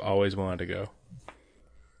somewhere I've always wanted to go.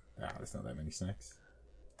 There's not that many snakes.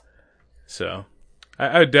 So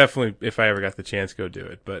I would definitely, if I ever got the chance, go do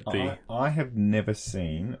it. But I have never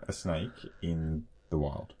seen a snake in the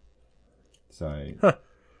wild. So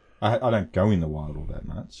I don't go in the wild all that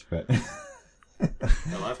much, but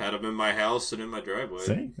well, I've had them in my house and in my driveway.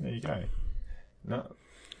 See, there you go. No,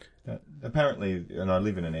 apparently, and I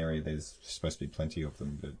live in an area. There's supposed to be plenty of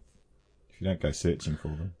them, but if you don't go searching for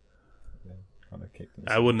them, they kind of keep them.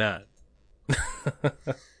 I would not.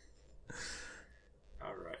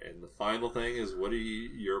 All right, and the final thing is, what are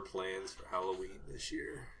your plans for Halloween this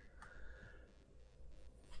year?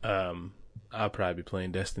 I'll probably be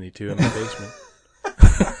playing Destiny 2 in my basement.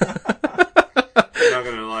 You're not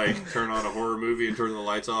gonna turn on a horror movie and turn the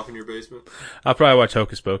lights off in your basement? I'll probably watch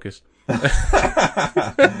Hocus Pocus.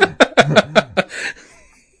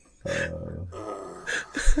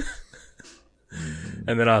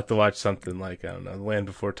 And then I'll have to watch something like, I don't know, Land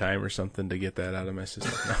Before Time or something to get that out of my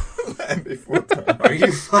system. No. Land Before Time. Are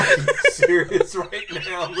you fucking serious right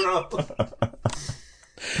now, bro?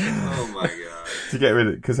 Oh my god. To get rid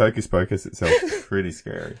of it, because Hocus Pocus itself is pretty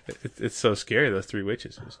scary. It's so scary, those three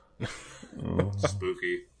witches.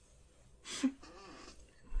 Spooky.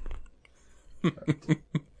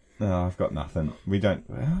 No, I've got nothing. We don't.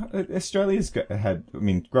 Australia's had. I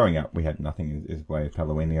mean, growing up, we had nothing as way of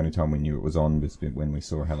Halloween. The only time we knew it was on was when we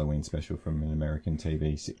saw a Halloween special from an American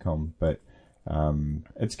TV sitcom. But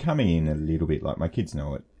it's coming in a little bit. Like my kids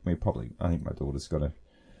know it. I think my daughter's got a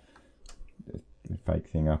fake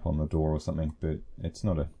thing up on the door or something. But it's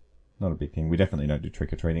not a big thing. We definitely don't do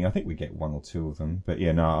trick or treating. I think we get one or two of them. But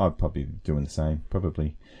yeah, no, I'd probably be doing the same.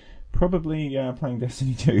 Probably playing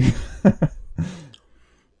Destiny 2.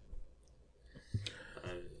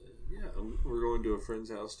 We're going to a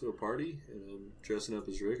friend's house to a party, and I'm dressing up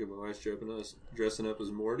as Rick, and my wife's dressing up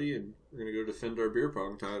as Morty, and we're going to go defend our beer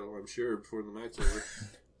pong title, I'm sure, before the night's over.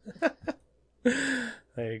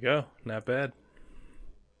 There you go. Not bad.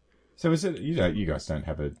 So is it, you guys don't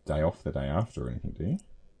have a day off the day after or anything, do you?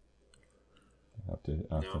 After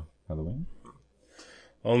No. Halloween?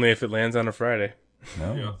 Only if it lands on a Friday.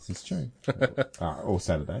 No, Yeah. This is true. Or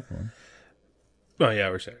Saturday. Oh, yeah,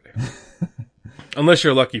 we're Saturday. Unless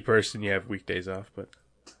you're a lucky person, you have weekdays off, but...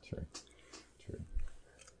 True.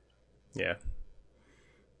 Yeah.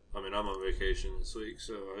 I mean, I'm on vacation this week,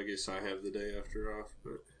 so I guess I have the day after off,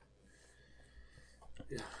 but...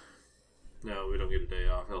 Yeah. No, we don't get a day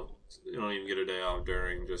off. Hell, you don't even get a day off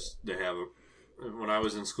during, when I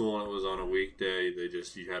was in school and it was on a weekday,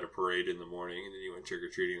 you had a parade in the morning, and then you went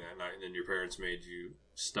trick-or-treating that night, and then your parents made you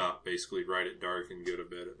stop basically right at dark and go to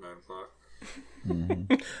bed at 9 o'clock.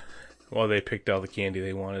 Mm-hmm. Well, they picked all the candy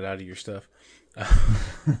they wanted out of your stuff.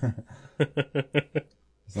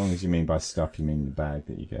 As long as you mean by stuff, you mean the bag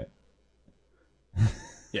that you get.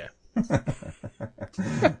 Yeah.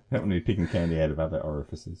 That wouldn't be picking candy out of other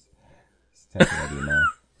orifices. Just take it out of your mouth.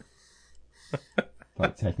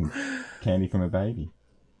 Like taking candy from a baby.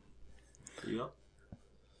 Yep.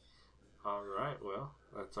 All right, well,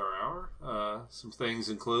 that's our hour. Some things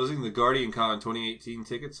in closing. The Guardian Con 2018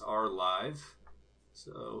 tickets are live.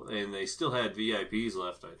 So, and they still had VIPs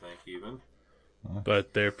left, I think, even.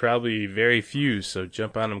 But they're probably very few, so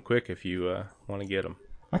jump on them quick if you want to get them.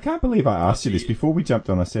 I can't believe I asked you this before we jumped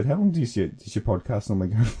on. I said, how long does your podcast normally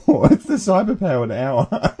go for? It's the cyber-powered hour.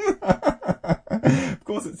 Of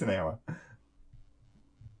course it's an hour.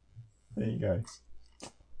 There you go.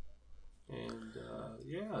 And,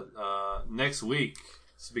 next week,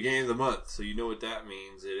 it's the beginning of the month, so you know what that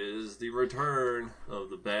means. It is the return of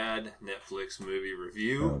the bad Netflix movie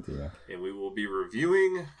review. Oh, dear. And we will be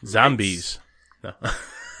reviewing... Zombies. No.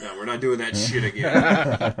 No, we're not doing that shit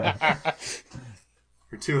again.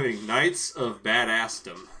 We're doing Knights of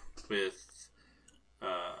Badassdom with...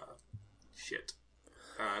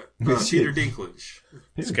 Peter Dinklage.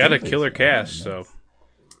 It's got a killer cast, so...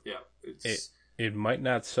 Yeah, It might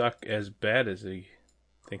not suck as bad as I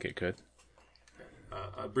think it could.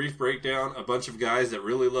 A brief breakdown. A bunch of guys that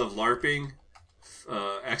really love LARPing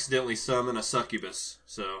accidentally summon a succubus.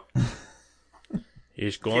 So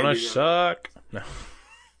He's gonna suck. No.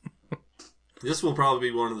 This will probably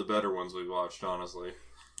be one of the better ones we've watched, honestly.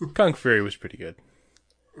 Kung Fury was pretty good.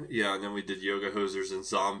 Yeah, and then we did Yoga Hosers and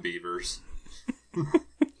Zombievers.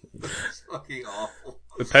 It's fucking awful.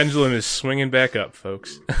 The pendulum is swinging back up,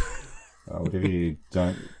 folks. Oh, whatever you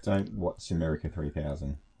do, don't watch America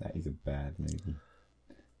 3000. That is a bad movie.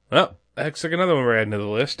 Well, that's like another one we're adding to the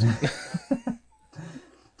list.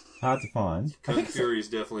 Hard to find. Kung Fury's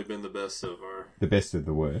definitely been the best so far. The best of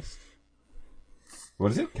the worst.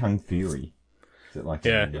 What is it? Kung Fury. Is it like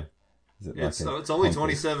it's only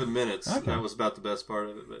 27 minutes. Okay. That was about the best part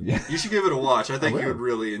of it. But Yeah. you should give it a watch. I think you would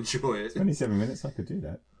really enjoy it. 27 minutes, I could do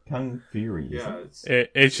that. Kung Fury. Yeah,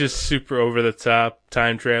 It's just super over the top,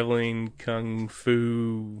 time traveling, kung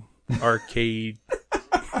fu, arcade,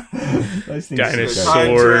 Those things dinosaurs.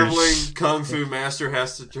 time traveling kung fu master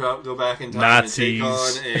has to go back in time Nazis.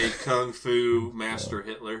 and take on a kung fu master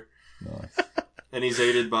Hitler. Nice. And he's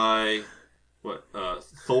aided by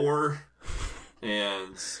Thor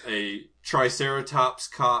and a Triceratops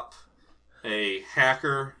cop, a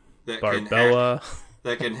hacker that Barbella.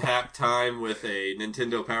 can hack time with a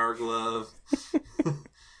Nintendo Power Glove,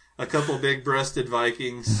 a couple big-breasted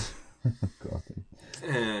Vikings, God.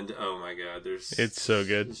 and oh my god, It's so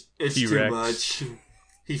good. it's T-Rex. too much.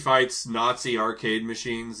 He fights Nazi arcade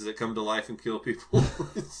machines that come to life and kill people.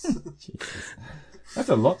 Jesus. That's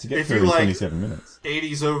a lot to get If through you in like- 27 minutes.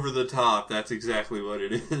 80s over the top, that's exactly what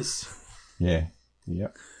it is. Yeah.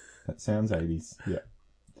 Yep. That sounds 80s. Yep.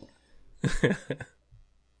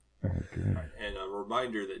 Very good. And a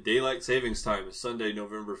reminder that daylight savings time is Sunday,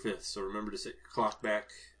 November 5th. So remember to set your clock back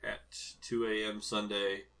at 2 a.m.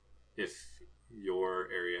 Sunday if your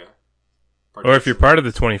area... Or if you're part of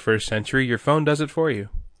the 21st century, your phone does it for you.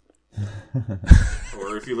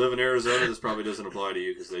 Or if you live in Arizona, this probably doesn't apply to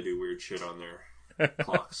you because they do weird shit on their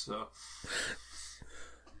clocks. So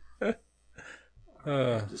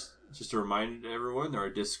just a reminder to everyone, our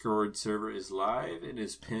Discord server is live and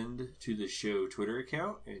is pinned to the show Twitter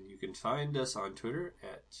account, and you can find us on Twitter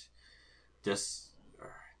at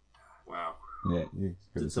Wow. Yeah, you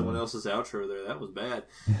Did someone else's outro there? That was bad.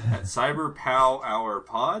 At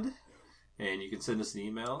CyberPowHourPod. And you can send us an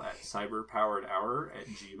email at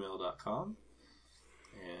cyberpoweredhour@gmail.com.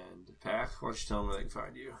 And Pac, why don't you tell them where they can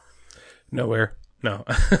find you? Nowhere. No.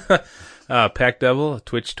 Pac Devil,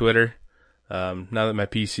 Twitch, Twitter. Now that my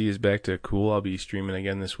PC is back to cool, I'll be streaming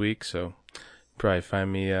again this week, so probably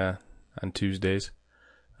find me on Tuesdays.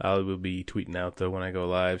 I will be tweeting out, though, when I go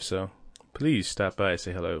live, so please stop by,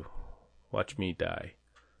 say hello. Watch me die.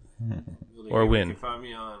 Or win. You can find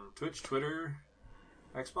me on Twitch, Twitter,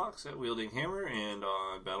 Xbox at Wielding Hammer, and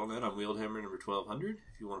on Battle.net on Wieldhammer number 1200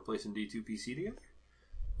 if you want to play some D2 PC together.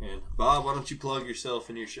 And Bob, why don't you plug yourself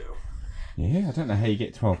and your show? Yeah, I don't know how you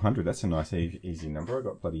get 1200. That's a nice, easy number. I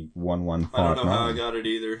got bloody 1159. I don't know how I got it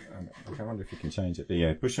either. I wonder if you can change it. But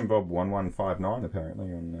yeah, Bush and Bob 1159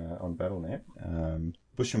 apparently on Battle.net.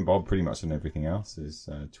 Bush and Bob pretty much on everything else. There's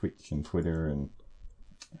Twitch and Twitter and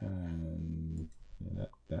yeah,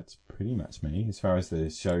 that's pretty much me. As far as the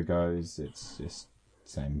show goes, it's just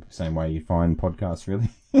same way you find podcasts, really.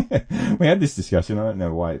 We had this discussion. I don't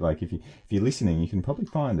know why. Like, if you're listening, you can probably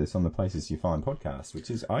find us on the places you find podcasts,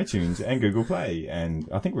 which is iTunes and Google Play, and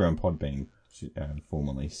I think we're on Podbean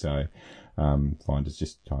formally. So find us,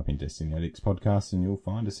 just type in Destiny Addicts Podcast and you'll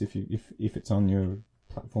find us if it's on your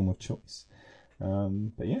platform of choice.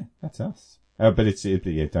 But yeah, that's us. But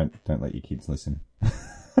don't let your kids listen.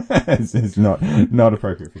 it's not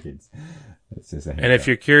appropriate for kids. And if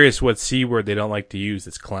you're curious what C word they don't like to use,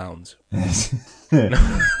 it's clowns. we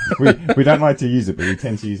don't like to use it, but we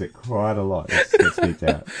tend to use it quite a lot. It gets beeped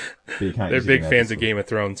out. But you can't. They're big fans of Game of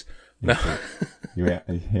Thrones. No.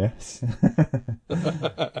 Yes.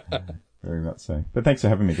 Very much so. But thanks for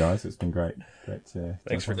having me, guys. It's been great.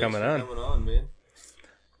 Thanks for coming on. Coming on, man.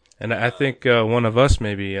 And I think one of us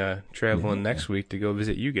may be traveling next week to go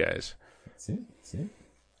visit you guys. That's it.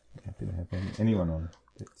 Happy to have anyone on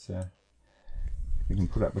that we can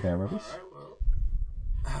put up with our rubbish. All right,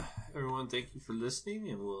 well, everyone, thank you for listening,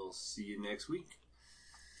 and we'll see you next week.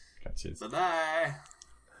 Gotcha. Bye-bye.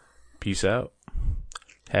 Peace out.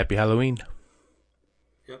 Happy Halloween.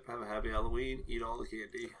 Yep, have a happy Halloween. Eat all the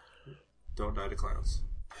candy. Don't die to clowns.